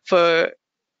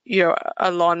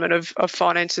alignment of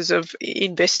finances, of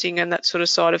investing and that sort of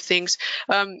side of things.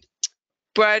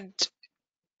 Brad,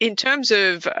 in terms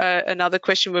of another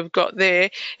question we've got there,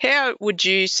 how would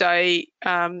you say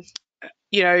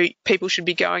people should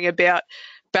be going about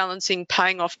balancing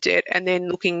paying off debt and then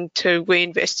looking to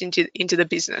reinvest into the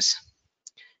business?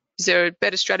 Is there a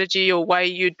better strategy or way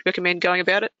you'd recommend going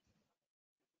about it?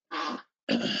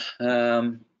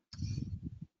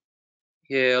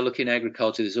 Yeah, look, in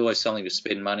agriculture, there's always something to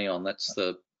spend money on. That's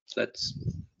the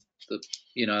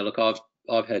look, I've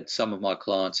had some of my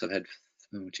clients, I've had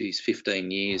 15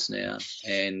 years now,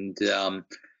 and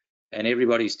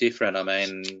everybody's different. I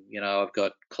mean, I've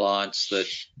got clients that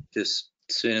just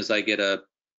as soon as they get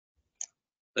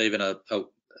even a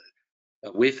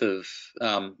whiff of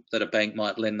that a bank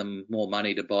might lend them more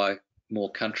money to buy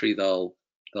more country, they'll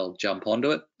jump onto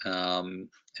it, and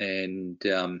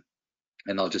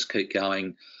they'll just keep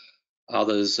going.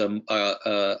 Others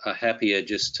are happier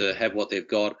just to have what they've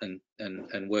got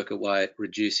and work away at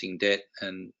reducing debt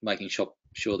and making sure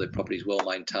their property is well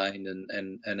maintained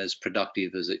and as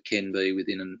productive as it can be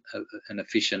within an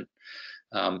efficient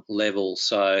level.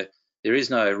 So there is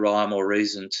no rhyme or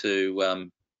reason to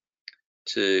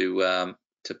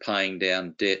paying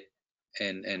down debt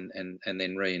and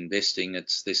then reinvesting.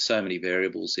 There's so many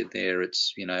variables in there.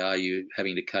 It's are you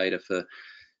having to cater for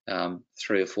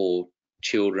 3 or 4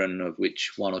 children, of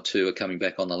which 1 or 2 are coming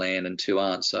back on the land and 2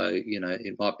 aren't? So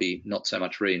it might be not so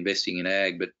much reinvesting in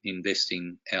ag, but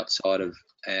investing outside of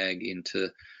ag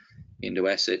into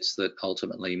assets that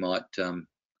ultimately might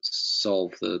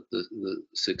solve the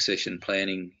succession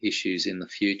planning issues in the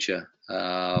future.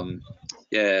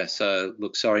 Yeah, so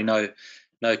look, sorry, no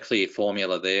clear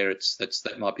formula there.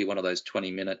 That might be one of those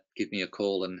 20-minute, give me a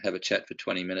call and have a chat for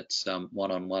 20 minutes,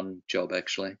 one-on-one job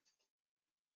actually.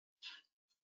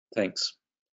 Thanks.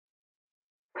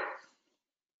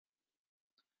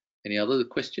 Any other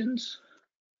questions?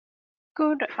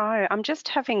 Good. I'm just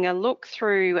having a look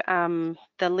through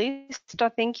the list. I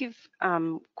think you've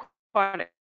quite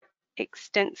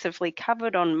extensively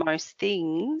covered on most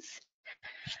things.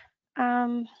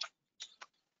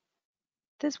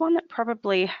 There's one that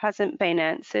probably hasn't been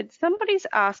answered. Somebody's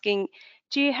asking,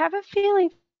 do you have a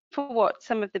feeling for what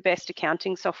some of the best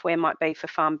accounting software might be for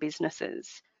farm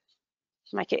businesses?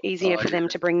 Make it easier for them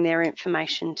to bring their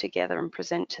information together and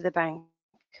present to the bank.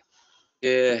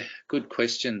 Yeah, good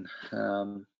question.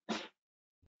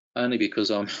 Only because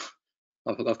I've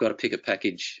got to pick a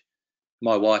package.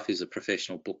 My wife is a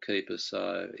professional bookkeeper,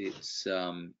 so it's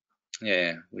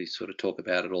yeah, we sort of talk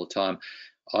about it all the time.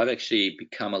 I've actually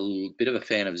become a little bit of a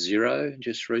fan of Xero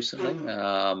just recently.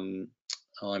 I'm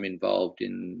involved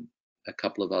in a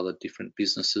couple of other different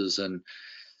businesses, and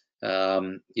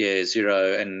yeah,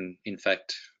 Xero, and in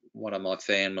fact, one of my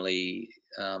family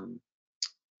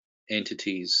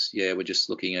entities, yeah, we're just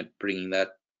looking at bringing that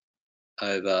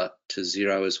over to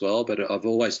Xero as well. But I've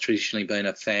always traditionally been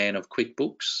a fan of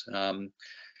QuickBooks.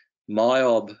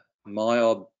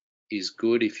 MYOB is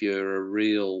good if you're a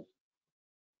real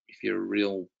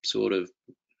sort of,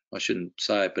 I shouldn't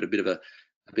say it, but a bit of a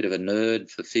nerd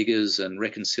for figures and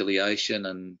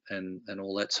reconciliation and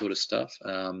all that sort of stuff.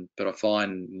 But I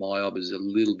find MYOB is a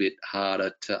little bit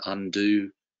harder to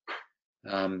undo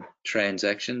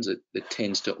transactions. It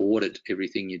tends to audit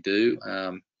everything you do,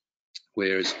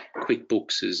 whereas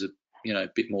QuickBooks is a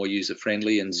bit more user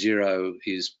friendly, and Xero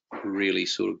is really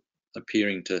sort of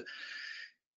appearing to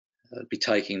be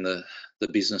taking the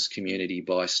business community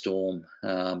by storm.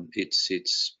 It's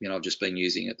I've just been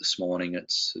using it this morning.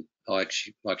 I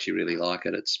actually really like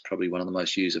it. It's probably one of the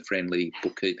most user friendly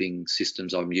bookkeeping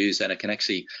systems I've used, and it can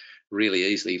actually really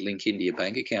easily link into your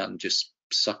bank account and just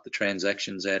suck the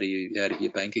transactions out of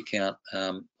your bank account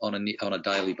on a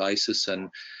daily basis and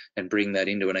bring that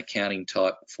into an accounting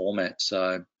type format.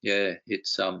 So yeah,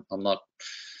 it's I'm not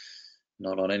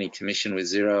on any commission with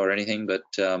Xero or anything, but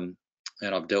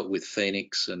and I've dealt with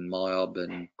Phoenix and MyOb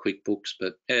and QuickBooks,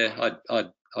 but yeah,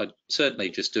 I'd certainly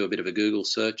just do a bit of a Google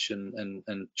search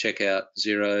and check out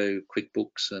Xero,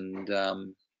 QuickBooks, and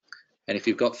if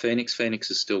you've got Phoenix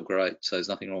is still great. So there's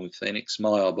nothing wrong with Phoenix.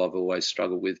 MyOb I've always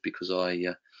struggled with because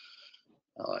I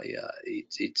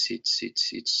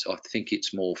think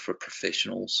it's more for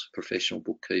professionals, professional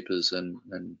bookkeepers and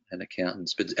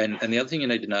accountants. But and the other thing you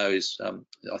need to know is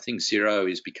I think Xero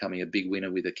is becoming a big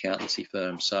winner with accountancy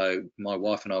firms. So my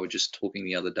wife and I were just talking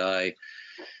the other day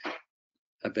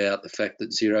about the fact that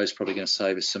Xero is probably going to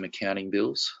save us some accounting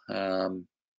bills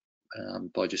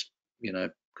by just, you know,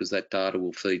 because that data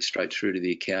will feed straight through to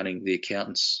the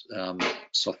accountants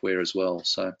software as well.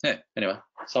 So yeah, anyway,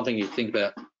 something you think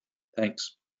about.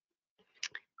 Thanks.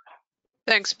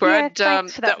 Thanks, Brad. Yeah,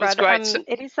 thanks for that, was Brad. great.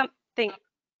 It is something.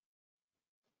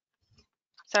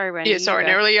 Sorry, Wendy. Yeah, sorry,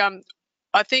 Nerily.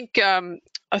 I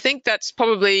think that's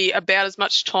probably about as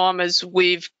much time as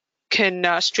we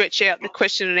can stretch out the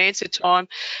question and answer time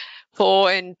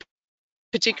for, and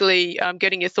particularly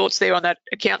getting your thoughts there on that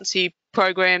accountancy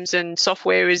programs and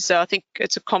software is, I think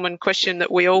it's a common question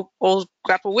that we all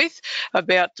grapple with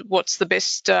about what's the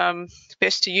best to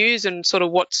use and sort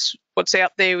of what's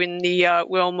out there in the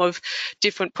realm of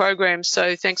different programs.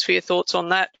 So thanks for your thoughts on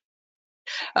that.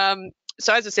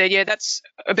 So as I said, yeah, that's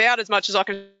about as much as I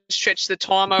can stretch the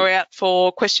timer out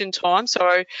for question time.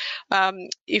 So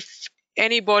if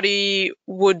anybody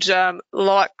would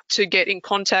like to get in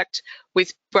contact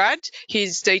with Brad,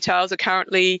 his details are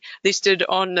currently listed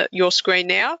on your screen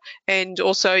now. And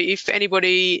also if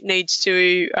anybody needs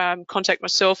to contact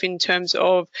myself in terms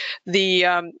of the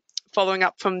following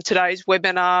up from today's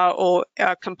webinar or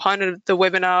a component of the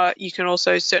webinar, you can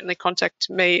also certainly contact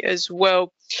me as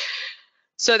well.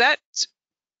 So that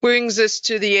brings us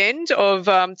to the end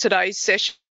of today's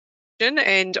session,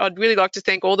 and I'd really like to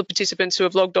thank all the participants who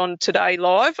have logged on today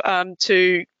live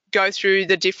to go through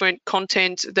the different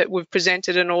content that we've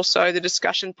presented and also the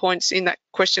discussion points in that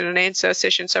question and answer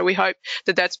session. So we hope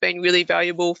that that's been really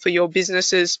valuable for your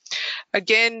businesses.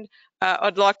 Again,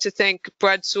 I'd like to thank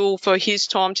Brad Sewell for his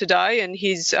time today and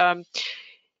his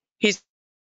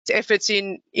efforts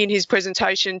in his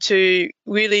presentation to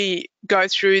really go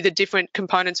through the different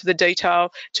components of the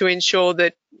detail to ensure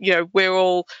that, you know, we're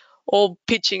all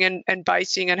pitching and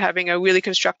basing and having a really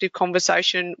constructive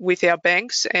conversation with our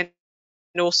banks and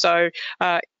also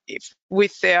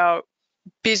with our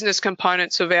business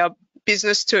components of our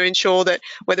business to ensure that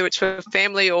whether it's for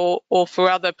family or for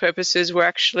other purposes, we're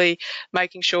actually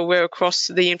making sure we're across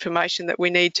the information that we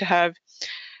need to have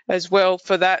as well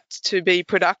for that to be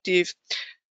productive.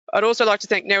 I'd also like to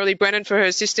thank Nerily Brennan for her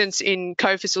assistance in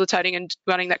co-facilitating and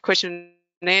running that question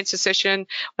and answer session.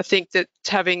 I think that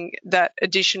having that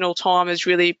additional time has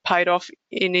really paid off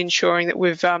in ensuring that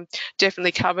we've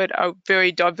definitely covered a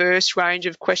very diverse range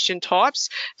of question types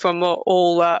from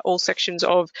all sections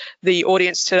of the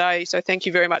audience today. So thank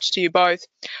you very much to you both.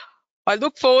 I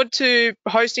look forward to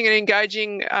hosting and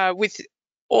engaging with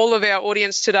all of our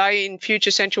audience today in future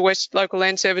Central West Local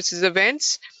Land Services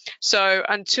events. So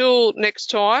until next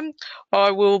time,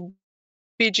 I will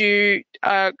bid you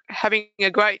having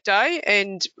a great day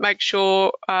and make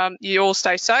sure you all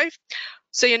stay safe.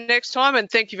 See you next time and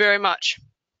thank you very much.